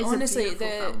 everything. It's a Honestly, beautiful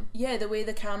the film. the way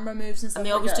the camera moves and stuff. And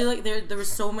they like always that. do like there were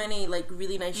so many like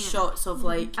really nice shots of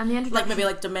like And the introduction. like maybe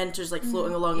like Dementors like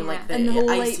floating along and like Yeah. the, and the whole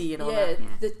icy like and all yeah, that. Yeah.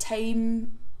 the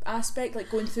time aspect, like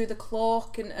going through the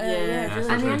clock and Yeah. really, That's and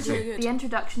really the, nice. really good. the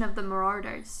introduction of the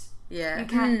Marauders. Yeah. You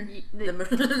can't. The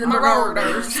the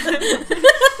Marauders.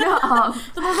 Shut up.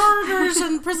 The Marauders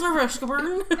and Prisoner of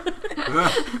Azkaban.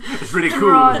 It's really The cool.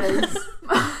 Marauders.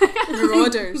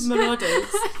 Marauders.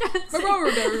 Marauders.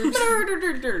 Marauders.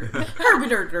 Herbie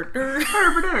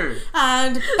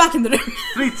and back in the room.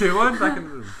 3, 2, 1, back in the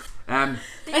room.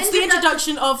 It's the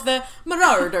introduction of the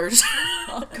Marauders.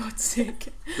 Oh God's sake!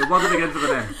 The one that begins with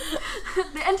an M.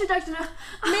 The introduction of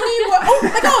Oh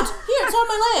my god! Here, it's on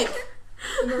my leg.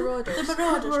 The Marauders. The the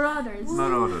Marauders.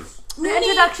 Marauders. Marauders.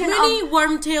 introduction Mooney,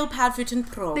 Wormtail, Padfoot,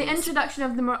 and Prongs. The introduction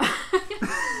of the Marauders.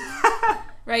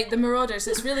 Right, the Marauders.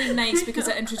 It's really nice because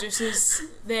it introduces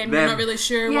them. Them. You're not really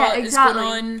sure Yeah, what exactly. is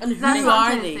going on. And That's who what I'm are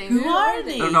trying to they? say. Who are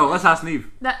they? I don't know, let's ask Neve.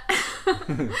 That's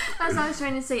what I was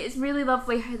trying to say. It's really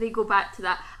lovely how they go back to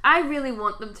that. I really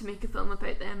want them to make a film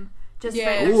about them, just Yeah,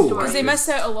 by their Oh, story. because they miss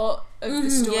out a lot of the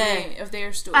story yeah. of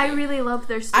their story. I really love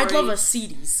their stories. I'd love a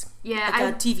series. Yeah,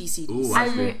 Like a TV series. Ooh,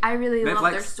 actually. I really love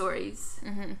Netflix. their stories.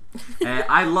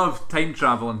 I love time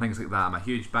travel and things like that. I'm a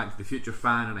huge Back to the Future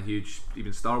fan and a huge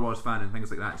even Star Wars fan and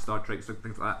things like that, Star Trek,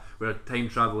 things like that, where time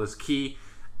travel is key.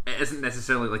 It isn't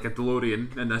necessarily like a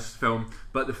DeLorean in this film,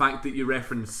 but the fact that you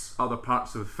reference other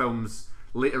parts of films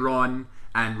later on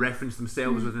and reference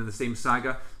themselves within the same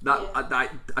saga,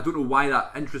 I don't know why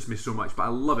that interests me so much, but I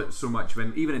love it so much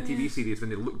when even in TV series when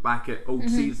they look back at old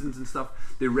seasons and stuff,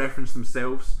 they reference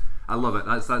themselves. I love it.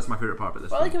 That's my favourite part about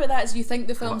this What I like film. about that is you think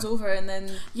the film's over and then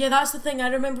Yeah, that's the thing. I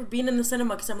remember being in the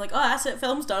cinema because I'm like, oh, that's it,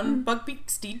 film's done. Bugbeak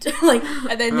steed. Like,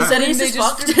 and then The series they is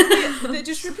just fucked. they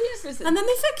just repeat everything. and then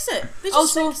they fix it. They just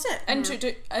Also, fix it.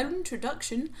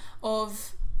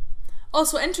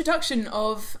 introduction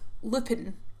of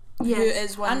Lupin, who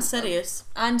Yes, is one And Sirius.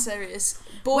 and Sirius,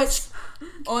 both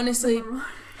honestly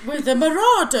With the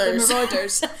Marauders. the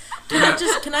Marauders.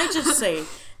 Can I just say,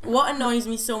 what annoys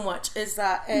me so much is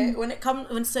that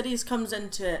when Sirius comes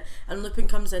into it and Lupin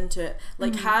comes into it,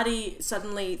 like Harry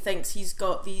suddenly thinks he's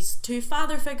got these two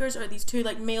father figures or these two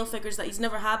like male figures that he's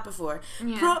never had before.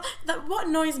 Yeah. What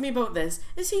annoys me about this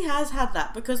is he has had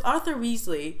that because Arthur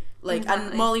Weasley and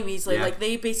Exactly. Molly Weasley Yeah.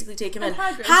 they basically take him And in.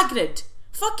 Hagrid.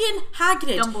 Fucking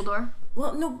Hagrid. Dumbledore.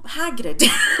 Well, no, Hagrid.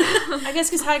 I guess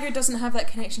because Hagrid doesn't have that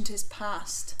connection to his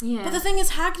past. Yeah. But the thing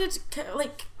is, Hagrid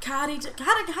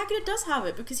does have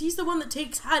it because he's the one that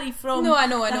takes Harry from. No, I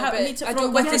know, meets but it I from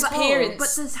don't with Wickham. his parents.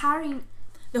 But does Harry?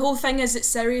 The whole thing is that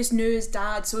Sirius knew his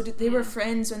dad, so they were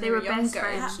friends when they, They were were best younger.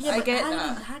 friends. Yeah, I but get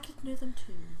that. Hagrid knew them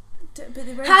too. But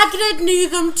they were Hagrid knew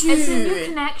them too. It's a new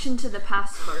connection to the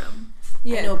past for him.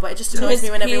 I know, but it just So annoys his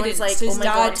me when everyone's like, parents, "Oh his my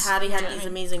god, dad, Harry do you know had what these I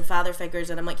mean? amazing father figures,"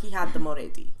 and I'm like, "He had them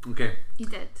already." Okay. He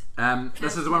did.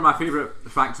 This is one of my favourite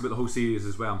facts about the whole series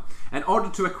as well. In order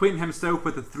to acquaint himself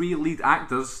with the three lead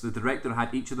actors, the director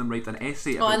had each of them write an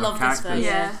essay Oh, I about love their this characters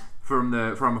film. Yeah. from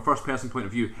a first person point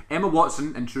of view. Emma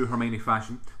Watson, in true Hermione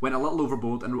fashion, went a little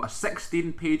overboard and wrote a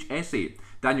 16-page essay.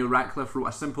 Daniel Radcliffe wrote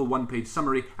a simple 1-page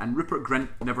summary, and Rupert Grint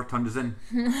never turned us in.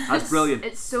 That's brilliant.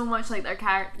 It's so much like their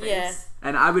characters. Yeah.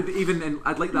 And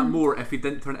I'd like that more if he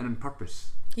didn't turn it in on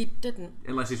purpose. He didn't.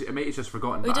 Unless he's just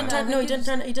forgotten. He but didn't I- turn. No, he didn't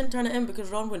turn it in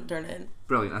because Ron wouldn't turn it in.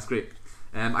 Brilliant, that's great.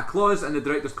 A clause in the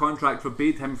director's contract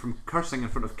forbade him from cursing in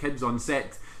front of kids on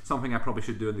set, something I probably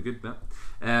should do in the good bit.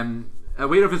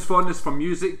 Aware of his fondness for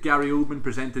music, Gary Oldman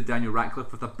presented Daniel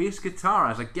Radcliffe with a bass guitar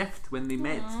as a gift when they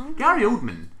met. Gary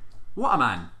Oldman, what a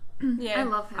man. Yeah, I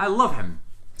love him. I love him.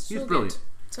 so He's brilliant.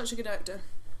 Good. Such a good actor.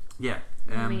 Yeah.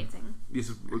 Amazing.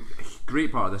 He's a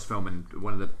great part of this film and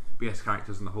one of the best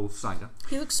characters in the whole saga.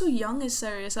 He looks so young as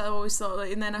Sirius. I always thought,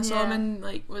 like, and then I saw him Yeah. in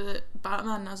like with it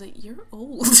Batman, and I was like, "You're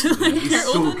old. He's You're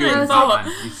so older good than I in thought."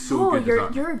 Batman. He's so Oh, good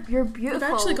as Batman. you're beautiful.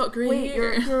 actually got grey Wait,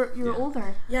 hair. You're Yeah.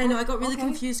 older. Yeah, I know. I got really Okay.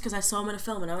 confused because I saw him in a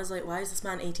film and I was like, "Why is this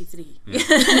man 83?"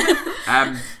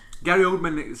 Gary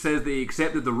Oldman says that he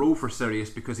accepted the role for Sirius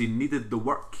because he needed the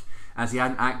work. As he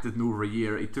hadn't acted in over a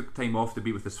year, he took time off to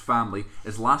be with his family.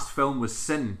 His last film was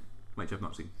Sin, which I've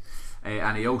not seen.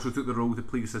 And he also took the role to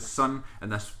please his son,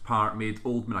 and this part made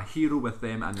Oldman a hero with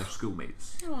them and their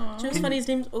schoolmates. Do you know what's funny? His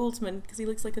name's Oldman because he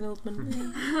looks like an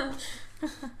Oldman.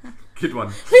 Good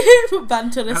one.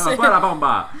 Banter is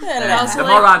Bomba. also The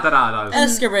like- Moradadas.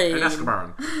 Escobar. And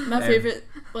Escobar. My favourite,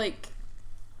 like,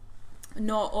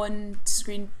 not on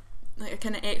screen, like a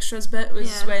kind of extras bit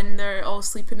was Yeah. when they're all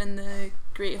sleeping in the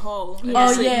Great Hall in Yeah.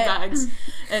 the Oh, sleeping yeah. bags,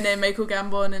 and then Michael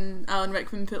Gambon and Alan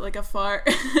Rickman put like a fart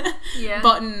Yeah.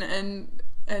 button in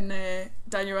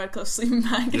Daniel Radcliffe's sleeping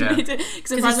bag, Yeah. because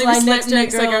he's apparently lying he next slept to a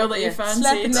next to a girl, girl that yeah. you fancied.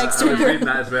 Slept next I was reading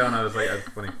that as well, and I was like, that's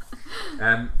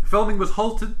funny. Filming was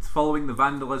halted following the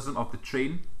vandalism of the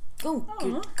train. Oh,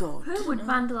 good God. Who would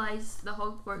vandalise the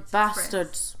Hogwarts Express?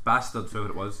 Bastards. Bastards, whoever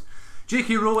it was.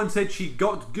 J.K. Rowling said she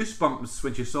got goosebumps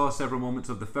when she saw several moments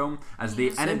of the film as they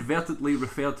inadvertently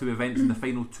referred to events in the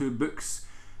final 2 books,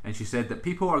 and she said that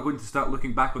people are going to start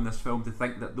looking back on this film to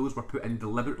think that those were put in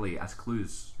deliberately as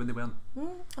clues when they weren't.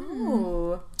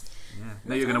 Oh. Yeah.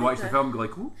 Now you're going to watch the film and go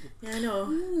like, ooh. Yeah, I know.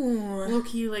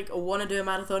 Low-key, like, I want to do a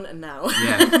marathon and now.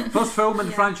 Yeah. First film in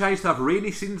the franchise to have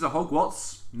rainy scenes at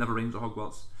Hogwarts. Never rains at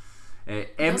Hogwarts. M.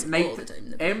 That's all Night the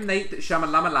time, M. Night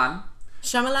Shyamalan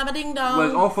Shamalama ding dong.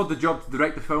 was offered the job to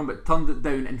direct the film but turned it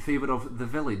down in favour of The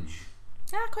Village.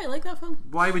 Yeah, I quite like that film.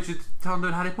 Why would you turn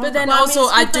down Harry Potter? But then Well, I mean, also,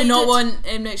 it's I good do they not did- want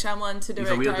M. Night Shyamalan to He's a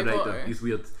direct weird Harry director. Potter. He's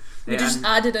weird. They just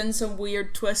added in some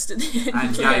weird twist at the end.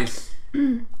 And like, guys,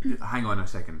 hang on a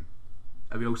second.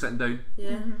 Are we all sitting down?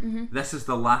 Yeah. This is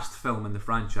the last film in the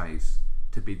franchise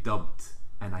to be dubbed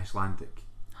in Icelandic.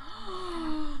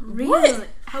 Really?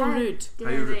 How rude.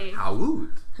 dare they? How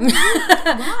rude.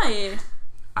 Why?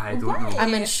 I don't know.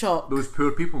 I'm in shock. Those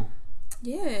poor people.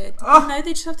 Yeah. Ah. Now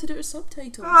they just have to do it with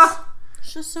subtitles.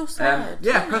 It's just so sad.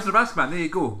 Yeah, Prisoner of Azkaban, there you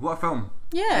go. What a film.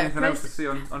 Yeah. Anything else to say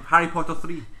on Harry Potter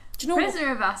 3? Do you know what?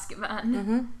 Prisoner of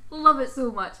Azkaban. Love it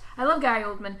so much. I love Gary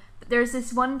Oldman, but there's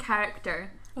this one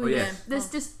character. Oh, yes. There's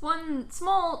just one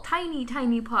small, tiny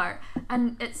part,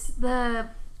 and it's the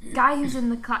guy who's in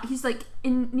the class. He's like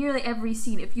in nearly every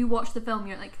scene. If you watch the film,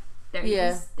 you're like, there he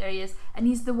is, there he is, and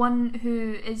he's the one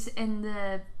who is in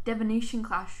the divination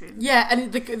classroom. Yeah,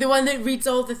 and the one that reads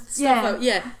all the stuff out.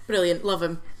 Yeah, brilliant. Love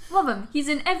him. Love him. He's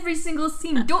in every single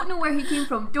scene. Don't know where he came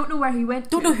from. Don't know where he went.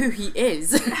 Don't know who he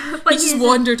is. But He just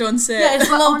wandered on set. Yeah, it's a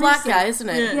But little black honestly- guy, isn't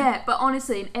it? Yeah, but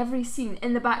honestly, in every scene,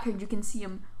 in the background, you can see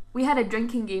him. We had a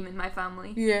drinking game in my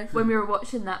family. Yeah. When we were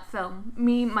watching that film,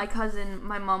 me, my cousin,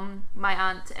 my mum, my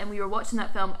aunt, and we were watching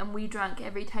that film, and we drank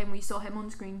every time we saw him on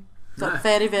screen. Got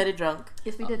very, very drunk.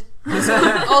 Yes, we did.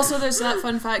 Also, there's that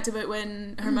fun fact about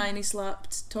when Hermione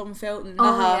slapped Tom Felton. Oh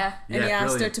Uh-huh. yeah. And Yeah, he asked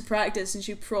brilliant. her to practice, and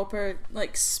she proper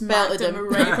like smacked Belted him him.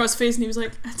 right across the face, and he was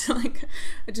like,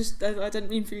 I didn't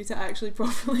mean for you to actually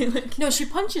properly like. No, she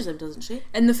punches him, doesn't she?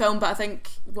 In the film, but I think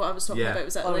what I was talking Yeah. about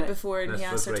was that Oh, like right. before, and he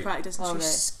That's asked her to right. practice, and Oh, she right.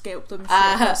 scalped him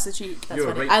Ah. straight across the cheek. That's You're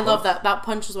funny. right, I love Bob. that. That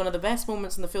punch was one of the best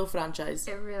moments in the Phil franchise.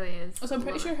 It really is. So I'm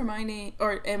pretty Love sure it. Hermione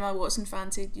or Emma Watson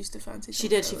used to fancy. She Tom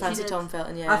did. She Felton. fancied did. Tom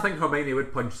Felton. I Yeah. think Hermione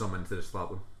would punch someone instead of slap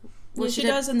them. Well, she did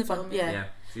does in the fun- film. Yeah.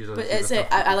 She's But it's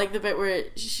I like the bit where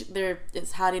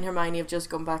it's Harry and Hermione have just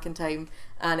gone back in time,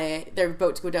 and they're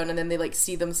about to go down, and then they like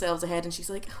see themselves ahead, and she's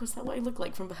like, "Oh, is that what I look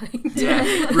like from behind?"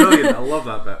 Yeah, brilliant. I love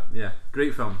that bit. Yeah,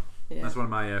 great film. Yeah. That's one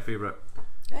of my favourite.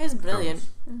 That is brilliant.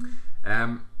 films.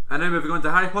 And now moving on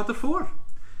to Harry Potter 4.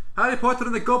 Harry Potter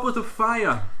and the Goblet of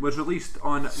Fire was released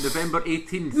on November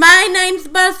 18th. My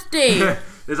 9th birthday.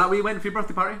 Is that where you went for your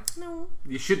birthday party? No,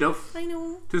 You should have. I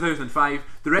know. 2005.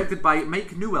 Directed by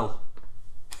Mike Newell.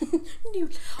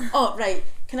 Oh right.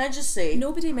 Can I just say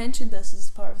Nobody mentioned this as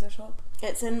part of their top.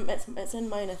 it's in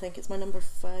mine. I think it's my number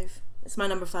 5. It's my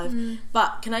number 5.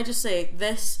 But can I just say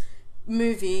this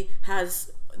movie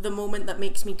has the moment that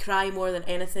makes me cry more than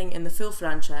anything in the full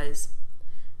franchise.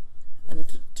 And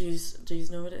do you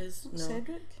know what it is? No.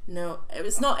 Cedric? No,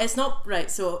 it's not right.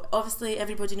 So obviously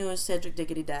everybody knows Cedric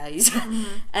Diggory dies,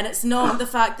 and it's not the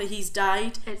fact that he's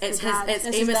died. It's the dad. It's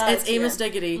It's his Amos. dad, It's Amos yeah.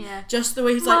 Diggory. Yeah. Just the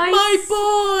way he's My like my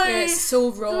boy. Yeah, it's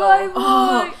so raw.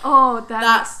 Oh, oh,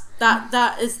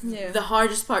 That is Yeah. the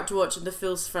hardest part to watch in the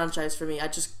Phil's franchise for me.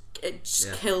 It just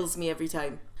Yeah. kills me every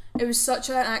time. It was such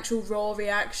an actual raw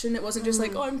reaction. It wasn't just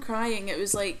like, oh, I'm crying. It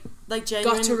was like Like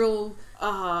genuine, guttural,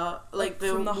 like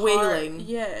the from the wailing. heart.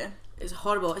 Yeah. Is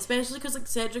horrible, especially because like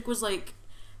Cedric was like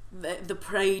the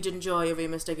pride and joy of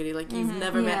Amos Diggory. Like you've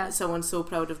never Yeah. met someone so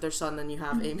proud of their son than you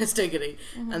have Amos Diggory,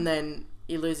 and then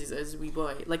he loses his wee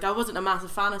boy. Like I wasn't a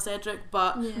massive fan of Cedric,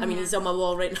 but I mean he's on my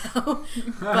wall right now.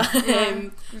 But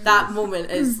that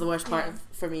moment is the worst part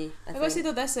for me. I I gotta say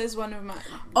think. though, this is one of my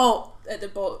Oh, at the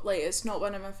bottom. Like, it's not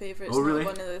one of my favourites. Oh, really?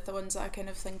 Not one of the ones that I kind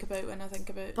of think about when I think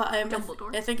about. but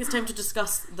Dumbledore. I think it's time to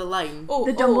discuss the line. Oh,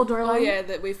 The Dumbledore oh, line? yeah,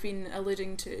 that we've been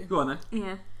alluding to. Go on then.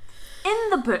 yeah. In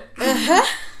the book,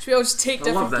 Should we all just take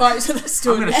I love different this. parts of the I'm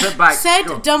story? going to sit back. Said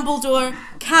Go. Dumbledore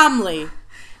calmly.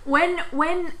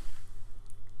 when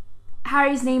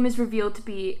Harry's name is revealed to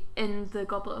be in the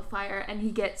Goblet of Fire, and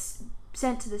he gets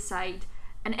sent to the side,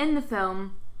 and in the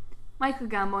film, Michael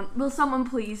Gambon, will someone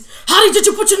please? Harry, did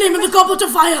you put your name in the Goblet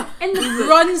of Fire? In the book,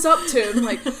 Runs up to him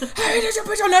like, "Hey, did you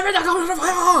put your name in the Goblet of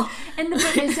Fire?" in the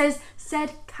book, it says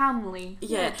said calmly.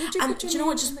 Yeah, did you and put do your you know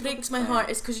what name just in the breaks Goblet my of heart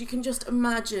is because you can just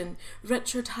imagine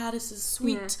Richard Harris's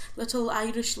sweet Yeah. little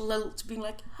Irish lilt being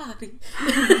like, Harry.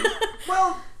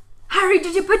 Well, Harry,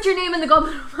 did you put your name in the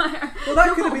Goblet of Fire?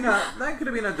 that could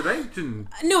have been a direction.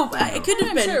 No, but it could have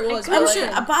I'm been. sure it was, I'm but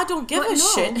sure, like- but I don't give But a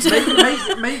no.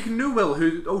 shit. Mike Newell,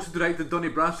 who also directed Donnie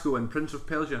Brasco and Prince of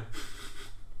Persia.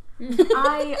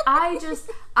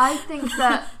 I think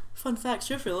that Fun fact,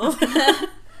 sure for love.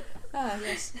 Ah,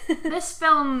 yes. this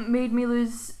film made me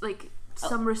lose like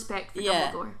some respect for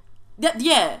Yeah.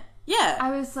 Dumbledore. Yeah.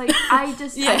 I was like, I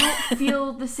Yeah. don't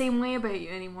feel the same way about you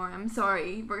anymore. I'm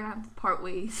sorry. We're gonna have to part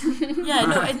ways. Yeah,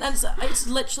 no, and it's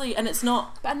literally, and it's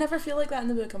not. But I never feel like that in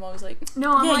the book. I'm always like,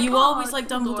 No, I'm Yeah, like, you oh, always like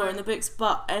Dumbledore in the books,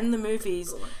 but in the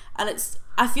movies, and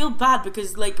I feel bad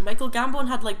because like Michael Gambon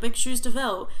had like big shoes to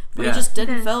fill, but Yeah. he just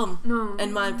didn't didn't. film, No.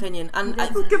 in my opinion. And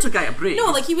didn't. Give the guy a break. no,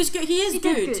 like he was good. He is He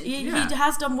did good. good. He Yeah.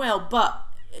 has done well, but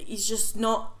he's just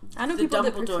not I know the people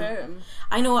that Dumbledore. prefer him.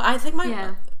 I know. I think my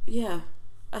Yeah. yeah.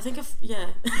 I think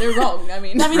They're wrong. I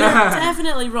mean, they're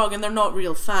definitely wrong, and they're not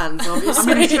real fans,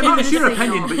 obviously. I mean, it's your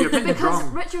opinion, but your opinion's Because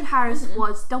wrong. Richard Harris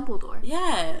was Dumbledore.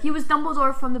 Yeah. He was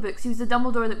Dumbledore from the books. He was the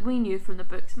Dumbledore that we knew from the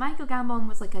books. Michael Gambon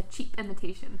was like a cheap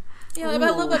imitation. yeah, a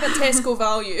little bit of a Tesco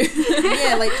value.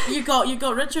 Yeah, like you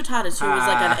got Richard Harris, who was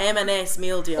like an M&S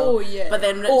meal deal. Oh yeah. But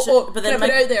then but then put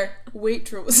it out there,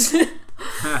 Waitrose.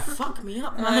 fuck me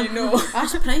up, man. I know.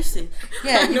 That's pricey.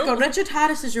 Yeah, you've know. got Richard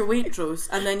Harris as your Waitrose,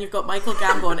 and then you've got Michael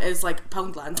Gambon as like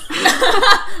Poundland.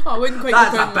 Oh, I wouldn't quite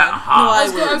That's go a Pound bit Man.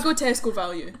 hard. No, I I'd go Tesco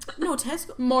value. No,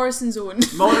 Tesco. Morrison's own.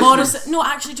 Morrison. No,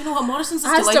 actually, do you know what? Morrison's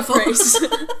is Asda delightful. price.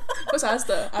 What's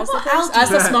Asda? Asda about price?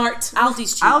 Aldi? Asda Smart.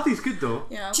 Aldi's cheap. Aldi's good though.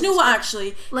 Yeah. Do you know what?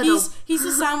 Actually, Lidl. he's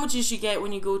the sandwiches you get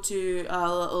when you go to a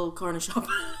little corner shop.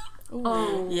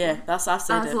 Oh. Yeah, I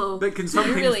said it. Aslo. But can some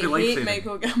You things really be hate life-saving?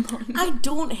 Michael Gambon. I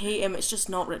don't hate him. It's just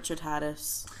not Richard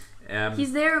Harris.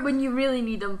 He's there when you really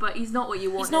need him, but he's not what you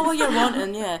want. It's not what you're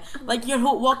wanting. Yeah, like you're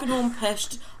walking home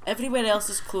pissed. Everywhere else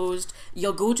is closed.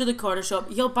 You'll go to the corner shop.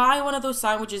 You'll buy one of those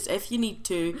sandwiches if you need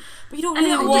to, but you don't And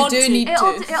really it'll want do to. need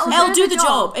It'll, to. It'll do the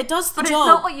job. It does the but job. it's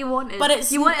not what you wanted. But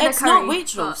it's you wanted it's a not curry,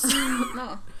 Waitrose.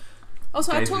 No.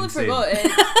 Also, I Guys totally insane.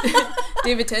 forgot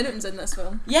David Tennant's in this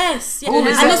film. Yes, yeah. Oh, and,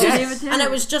 is this it? was- Yes. David Tennant. and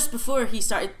it was just before he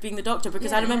started being the Doctor,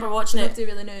 because I Yeah. remember watching it Nobody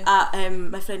really knew. at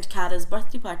my friend Cara's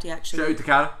birthday party. Actually, Shout out to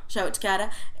Cara. Shout out to Cara.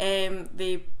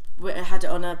 They had it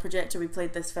on a projector. We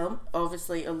played this film,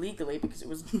 obviously illegally because it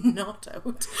was not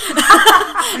out.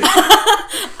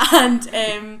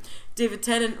 And David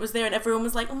Tennant was there, and everyone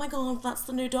was like, "Oh my god, that's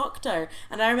the new Doctor!"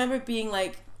 And I remember being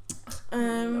like,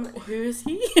 "Who is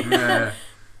he?" Yeah.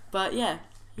 But yeah.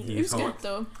 He was good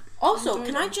though. Also, Enjoyed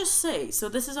can it. I just say, so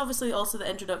this is obviously also the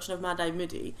introduction of Mad Eye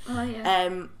Moody, Oh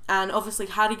yeah. and obviously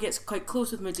Harry gets quite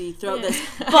close with Moody throughout Yeah. this,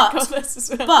 I got but this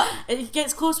as well. but it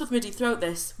gets close with Moody throughout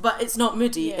this, but it's not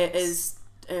Moody, it Yes. is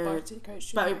Barty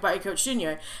Crouch Jr. Barty Crouch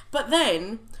Jr. But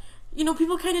then, you know,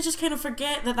 people kind of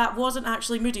forget that wasn't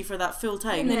actually Moody for that full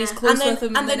time. And then he's Yeah. close and then, with him.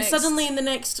 and in the then next... suddenly in the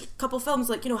next couple films,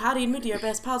 like, you know, Harry and Moody are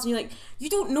best pals, and you're like, you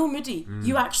don't know Moody.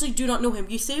 You actually do not know him.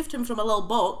 You saved him from a little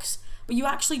box, but you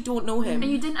actually don't know him.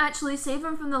 And you didn't actually save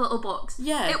him from the little box.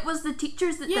 Yeah. It was the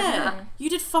teachers that did Yeah, that. you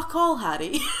did fuck all,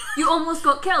 Harry. You almost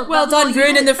got killed. Well That's all done, you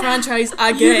ruining did. the franchise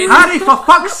again. Harry, for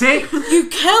fuck's sake! You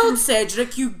killed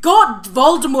Cedric, you got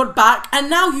Voldemort back, and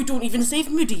now you don't even save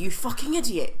Moody, you fucking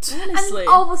idiot. Honestly. And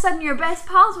all of a sudden you're best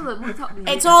pals with him. What's up with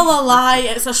you? It's all a lie,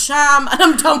 it's a sham, and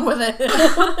I'm done with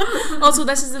it. Also,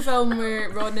 this is the film where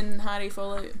Ron and Harry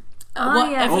fall out. Oh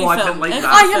yeah. Every Oh, I film. didn't like Every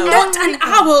that. I am film. not an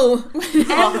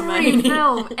owl! Every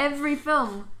film. Every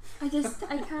film.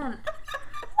 I can't.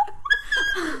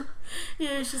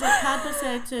 Yeah, she's like, Padma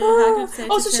said to Hagrid said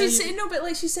Also, to tell she's you. no, but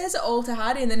like she says it all to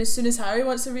Harry, and then as soon as Harry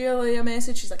wants to relay a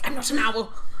message, she's like, "I'm not an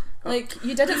owl." Like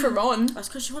you did it for Ron. That's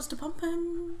because she wants to pump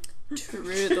him.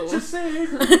 True though. Just saying.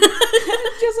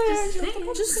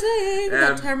 Just saying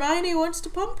that Hermione wants to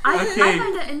pump him. I Okay.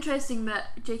 find it interesting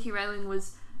that J.K. Rowling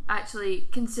was actually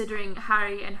considering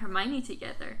Harry and Hermione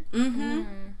together. Mm-hmm.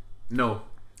 No.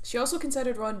 She also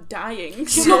considered Ron dying.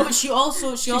 No, but she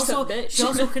also She's a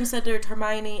bitch. considered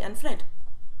Hermione and Fred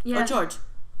Yeah. or George.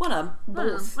 One of them. One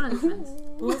of them. Both. One of the twins.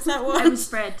 What's that It one? was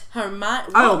Fred.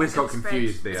 Hermione. I always got It's Fred.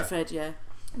 confused It's there. Fred, yeah.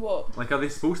 What? Like, are they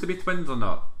supposed to be twins or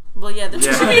not? Well, yeah, the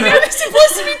Yeah. They're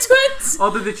supposed to be twins. Or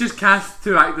did they just cast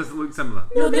two actors that look similar?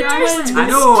 No, They they're are twins. twins. I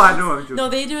know, I'm joking. No,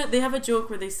 they do it. They have a joke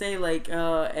where they say like,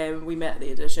 "We met at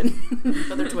the audition,"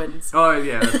 but they're twins. Oh,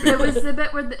 yeah, that's It good. was the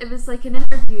bit where it was like an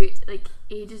interview like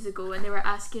ages ago, and they were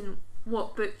asking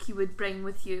what book you would bring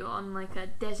with you on like a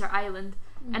desert island,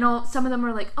 and some of them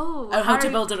were like, "Oh, Or how to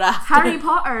build a raft. Harry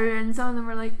Potter," and some of them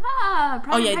were like, "Ah, Oh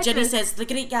Pride yeah, and Ginny Prejudice." says The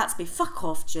Great Gatsby. Fuck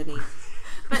off, Ginny.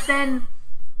 But then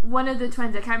one of the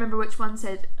twins, I can't remember which one,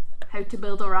 said how to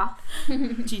build a raft.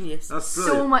 Genius. That's So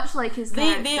brilliant. much like his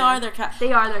character. They are their cat.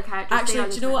 They are their characters. they Actually, are do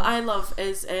the you know what twins. I love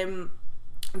is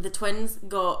the twins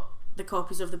got the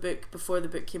copies of the book before the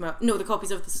book came out. No, the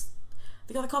copies of this.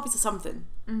 They got the copies of something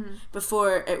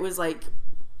before it was like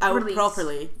out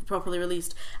Released. properly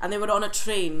released, and they were on a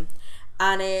train,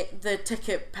 and the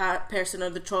ticket person or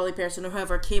the trolley person or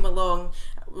whoever came along,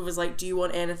 was like, "Do you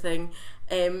want anything?"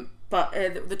 But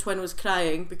the twin was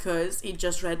crying because he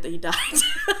just read that he died.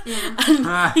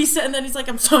 And he's sitting there and he's like,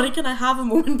 "I'm sorry, can I have a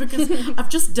moment because I've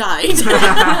just died."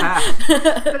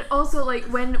 But also, like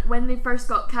when they first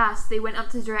got cast, they went up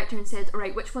to the director and said, "All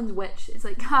right, which one's which?" It's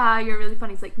like, "Ha, you're really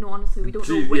funny." It's like, no, honestly, we don't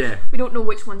know which. Yeah. We don't know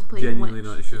which one's playing Genuinely which.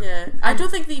 not sure. Yeah, I don't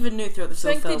think they even knew throughout the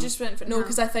I think film. they just went for no,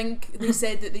 because I think they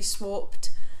said that they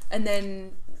swapped, and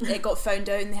then it got found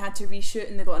out, and they had to reshoot,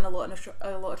 and they got in a lot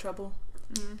of trouble.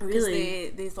 because Really?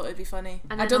 they thought it'd be funny.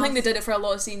 And I then don't think they also- did it for a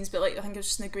lot of scenes, but like I think it was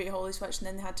just in the Great Holly Switch, and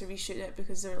then they had to reshoot it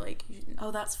because they were like,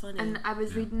 Oh, that's funny. And I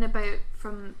was reading about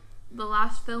from the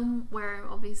last film where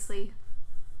obviously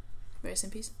rest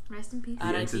in peace. rest in peace. The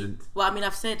R.I.P. incident. Well, I mean,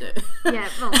 I've said it. Yeah,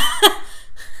 well,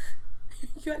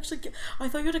 You actually get... I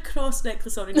thought you had a cross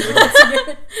necklace on and you were kissing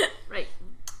it. right.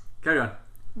 Carry on.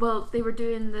 Well, they were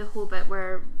doing the whole bit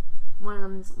where one of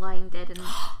them's lying dead and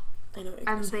I know what you're and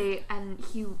gonna say.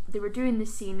 they were doing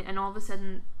this scene and all of a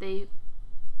sudden they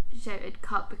shouted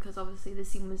cut because obviously the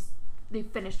scene was they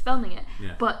finished filming it,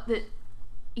 Yeah. but that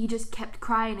he just kept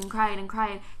crying and crying and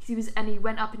crying because he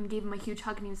went up and gave him a huge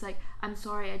hug and he was like, I'm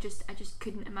sorry, I just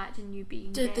couldn't imagine you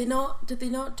being Did dead. they not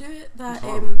do it that It's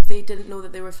horrible. they didn't know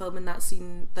that they were filming that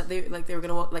scene, that they were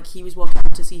gonna walk, like he was walking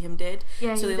up to see him dead,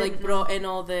 Yeah, so he they like didn't brought in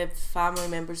all the family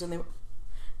members and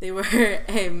they were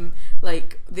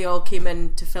like they all came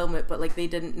in to film it, but like they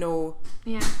didn't know.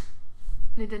 Yeah,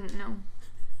 they didn't know.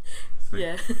 That's fine.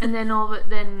 Yeah. And then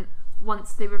then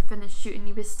once they were finished shooting,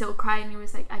 he was still crying. He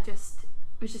was like, I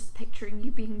was just picturing you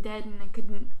being dead and I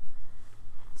couldn't.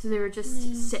 So they were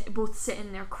just both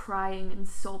sitting there crying and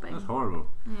sobbing. That's horrible.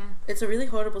 Yeah. It's a really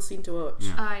horrible scene to watch.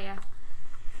 Yeah. Oh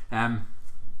yeah.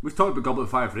 We've talked about Goblet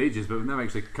of Fire for ages, but we've never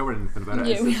actually covered anything about it.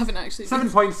 Yeah, It's we haven't actually.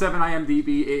 7.7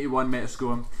 IMDb, 81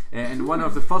 Metascore. In one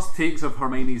of the first takes of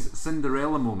Hermione's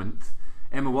Cinderella moment,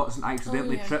 Emma Watson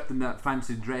accidentally tripped in that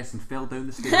fancy dress and fell down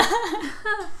the stairs.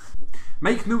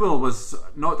 Mike Newell was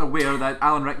not aware that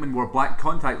Alan Rickman wore black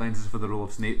contact lenses for the role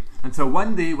of Snape until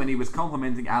one day when he was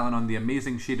complimenting Alan on the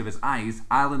amazing shade of his eyes,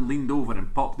 Alan leaned over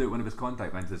and popped out one of his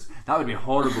contact lenses. That would be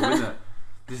horrible, wouldn't it?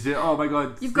 Just say, oh my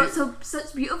god. You've got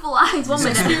such beautiful eyes. One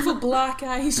Such minute. beautiful black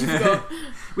eyes you've got.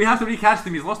 We have to recast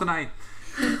him, he's lost an eye.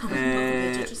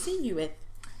 Did you see you with?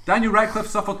 Daniel Radcliffe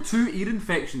suffered 2 ear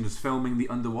infections filming the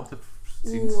underwater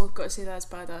scenes. Ooh, I've got to say that's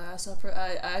bad.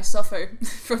 I suffer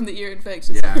from the ear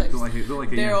infections Yeah, sometimes. don't like it. Don't like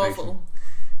an They're ear infection.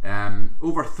 awful.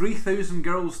 Over 3,000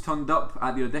 girls turned up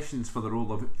at the auditions for the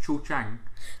role of Cho Chang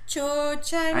Cho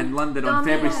Chang. in London on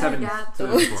Don't February let 7th. that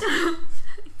 2004.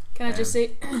 Can I just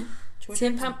say, Cho Tim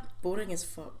Chang's Pump. boring as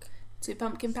fuck. 2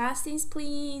 pumpkin pasties,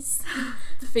 please?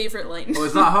 Favourite line. Oh,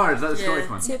 is that hard? Is that the Yeah. Scottish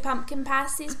one? 2 pumpkin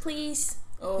pasties, please?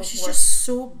 Oh, But she's worst. just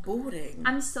so boring.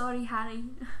 I'm sorry, Harry.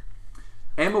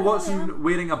 Emma Watson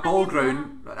wearing a ball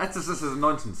gown. This is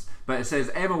nonsense, but it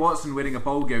says Emma Watson wearing a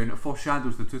ball gown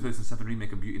foreshadows the 2007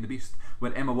 remake of Beauty and the Beast,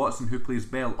 where Emma Watson, who plays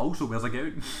Belle, also wears a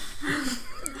gown.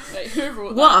 Right, who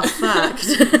wrote What that? a fact.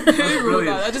 Who wrote brilliant.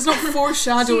 that? That does not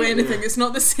foreshadow anything. It's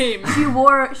not the same. She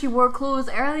wore clothes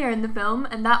earlier in the film,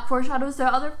 and that foreshadows to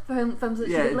other films that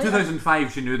Yeah, she did in later.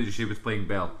 2005 she knew that she was playing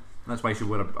Belle. That's why she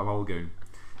wore a ball gown.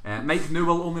 Mike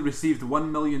Newell only received $1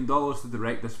 million to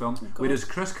direct this film, whereas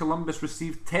Chris Columbus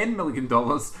received $10 million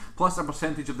plus a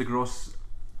percentage of the gross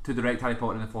to direct Harry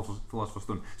Potter and the Philosopher's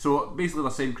Stone. So basically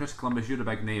they're saying, Chris Columbus, you're a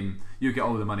big name, you get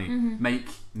all the money. Mike,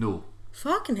 no.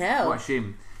 Fucking hell. What a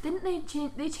shame. Didn't they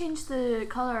change? They changed the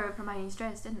colour of Hermione's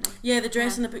dress, didn't they? Yeah, the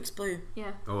dress in the book's blue.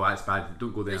 Yeah. Oh, that's bad.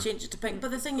 Don't go there. They changed it to pink.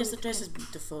 But the thing is, the dress is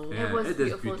beautiful. Yeah. It was it is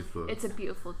beautiful. beautiful. It's a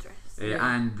beautiful dress.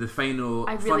 And the final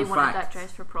I really fun wanted fact that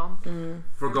dress for prom.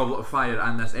 for Goblet of Fire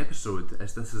and this episode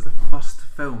is this is the first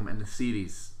film in the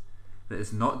series that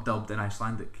is not dubbed in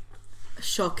Icelandic.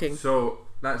 Shocking. So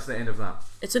that's the end of that.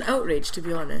 It's an outrage, to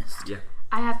be honest. Yeah.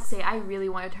 I have to say, I really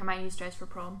wanted Hermione's dress for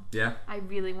prom. Yeah. I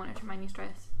really wanted Hermione's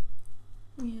dress.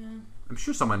 Yeah. I'm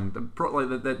sure someone,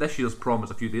 this year's prom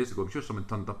was a few days ago, I'm sure someone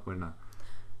turned up wearing a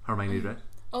Hermione dress.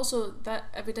 Also, that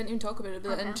we didn't even talk about it, but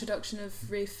the Okay. introduction of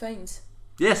Ralph Fiennes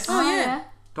Yes! Oh, yeah.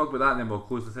 Talk about that and then we'll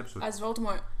close this episode. as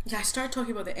Voldemort. Yeah, I started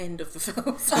talking about the end of the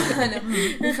film. I know.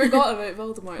 We forgot about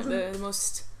Voldemort, the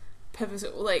most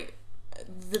pivotal, like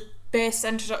the best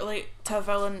introduction, like to a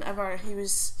villain ever. He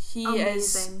is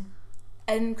Amazing.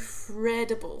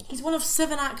 incredible He's one of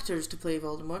 7 actors to play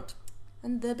Voldemort.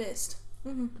 and the best.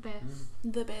 The best.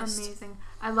 The best. Amazing.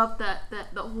 I love that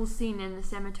whole scene in the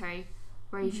cemetery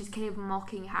where he's just kind of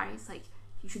mocking Harry. It's like,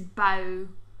 you should bow.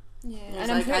 Yeah, He's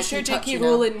and I'm like, pretty "I sure can touch J.K. you now."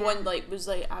 Rowling was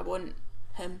like, I want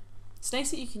him. It's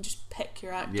nice that you can just pick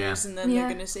your actors Yeah. and then Yeah. they're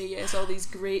going to say yes, all these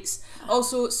greats.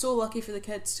 Also, it's so lucky for the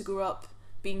kids to grow up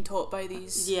being taught by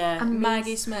these Yeah. Amazing.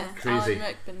 Maggie Smith, Crazy. Alan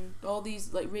Rickman, all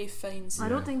these like Ralph Fiennes. I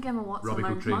don't think Emma Watson Robbie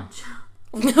learned Coltrane. much.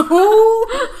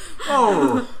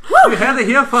 Oh! You heard it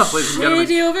here first, ladies and gentlemen.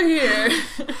 Shady over here.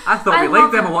 I thought I we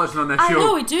liked love Emma it. Watson on this I show.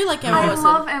 No, we do like Emma I Watson.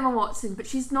 love Emma Watson, but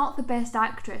she's not the best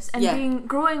actress. And Yeah.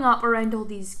 growing up around all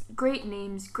these great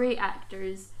names, great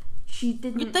actors, she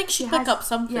didn't. You'd think she she'd pick has- up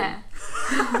something. Yeah,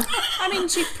 I mean,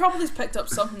 she probably picked up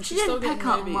something. she She's still didn't getting pick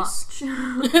up movies.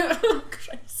 much.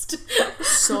 Christ.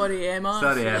 Sorry, Emma.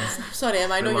 Sorry, Em. Sorry,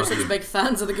 Em, I know We you're love such you. big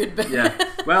fans of the Good Bit. Yeah.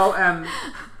 Well,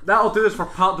 that'll do us for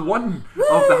part 1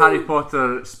 of the Harry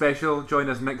Potter special. Join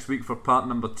us next week for part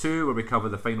number 2, where we cover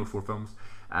the final 4 films.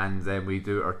 And then we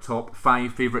do our top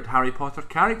 5 favourite Harry Potter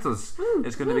characters.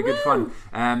 It's going to be good fun.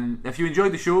 If you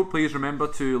enjoyed the show, please remember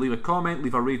to leave a comment,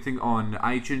 leave a rating on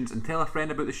iTunes, and tell a friend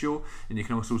about the show. And you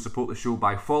can also support the show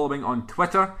by following on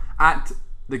Twitter at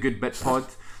The Good Bit Pod.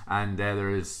 And there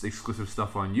is exclusive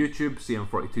stuff on YouTube,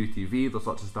 CM42 TV. There's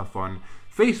lots of stuff on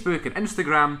Facebook and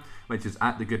Instagram, which is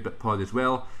at The Good Bit Pod as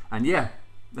well. And yeah,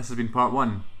 this has been part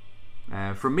 1.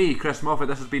 From me, Chris Moffat,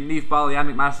 this has been Niamh Bally, Anne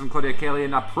McMaster, Claudia Kelly,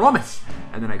 and I promise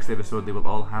in the next episode they will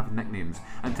all have nicknames.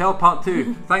 Until part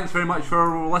 2, thanks very much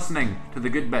for listening to The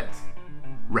Good Bit.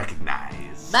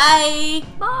 Recognise. Bye.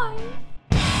 Bye.